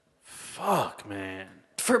 Fuck, man.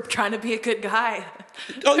 For trying to be a good guy.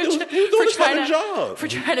 Oh, he was doing his fucking job. For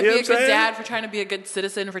trying to be a good dad, for trying to be a good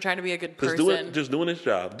citizen, for trying to be a good person. Just doing his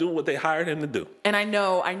job, doing what they hired him to do. And I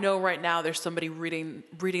know right now there's somebody reading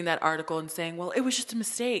that article and saying, well, it was just a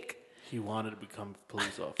mistake. He wanted to become a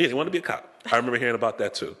police officer. Yeah, he wanted to be a cop. I remember hearing about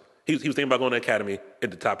that too. He was thinking about going to the academy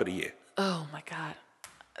at the top of the year. Oh my God.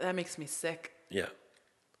 That makes me sick. Yeah.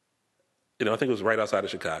 I think it was right outside of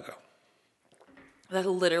Chicago. That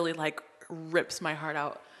literally rips my heart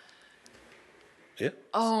out. Yeah.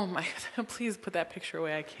 Oh my God. Please put that picture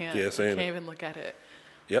away. I can't. Yeah, I can't even look at it.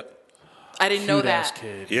 Yep. I didn't know that.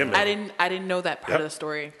 Kid. Yeah, man. I didn't know that part of the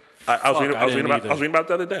story. I was reading about it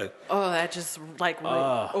the other day. Oh, that just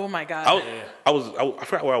oh my God. I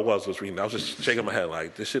forgot where I was reading. I was just shaking my head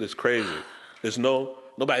like, this shit is crazy. There's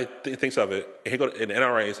nobody thinks of it. And he go to the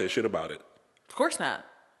NRA and say shit about it. Of course not.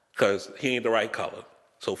 Because he ain't the right color.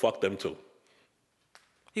 So fuck them too.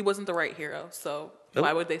 He wasn't the right hero, so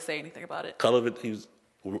why would they say anything about it? Color of it, he's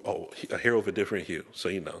a hero of a different hue. So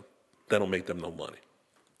that don't make them no money.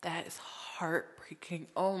 That is heartbreaking.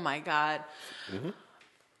 Oh my God. Mm-hmm.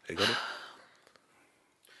 Hey, go ahead.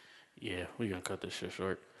 Yeah, we're gonna cut this shit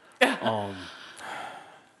short.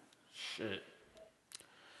 Shit.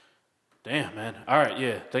 Damn, man. All right,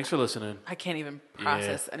 yeah. Thanks for listening. I can't even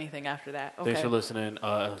process anything after that. Okay. Thanks for listening.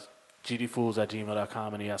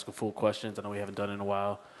 gdfools@gmail.com. Any Ask a Fool questions? I know we haven't done it in a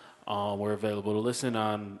while. We're available to listen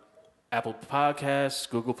on Apple Podcasts,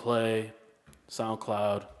 Google Play,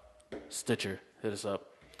 SoundCloud, Stitcher. Hit us up.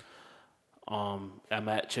 I'm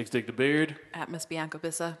at Chicks Dig the Beard. At Miss Bianca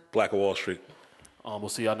Bissa. Black of Wall Street. We'll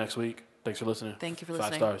see y'all next week. Thanks for listening. Thank you for 5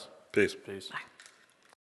 listening. stars. Peace. Peace. Bye.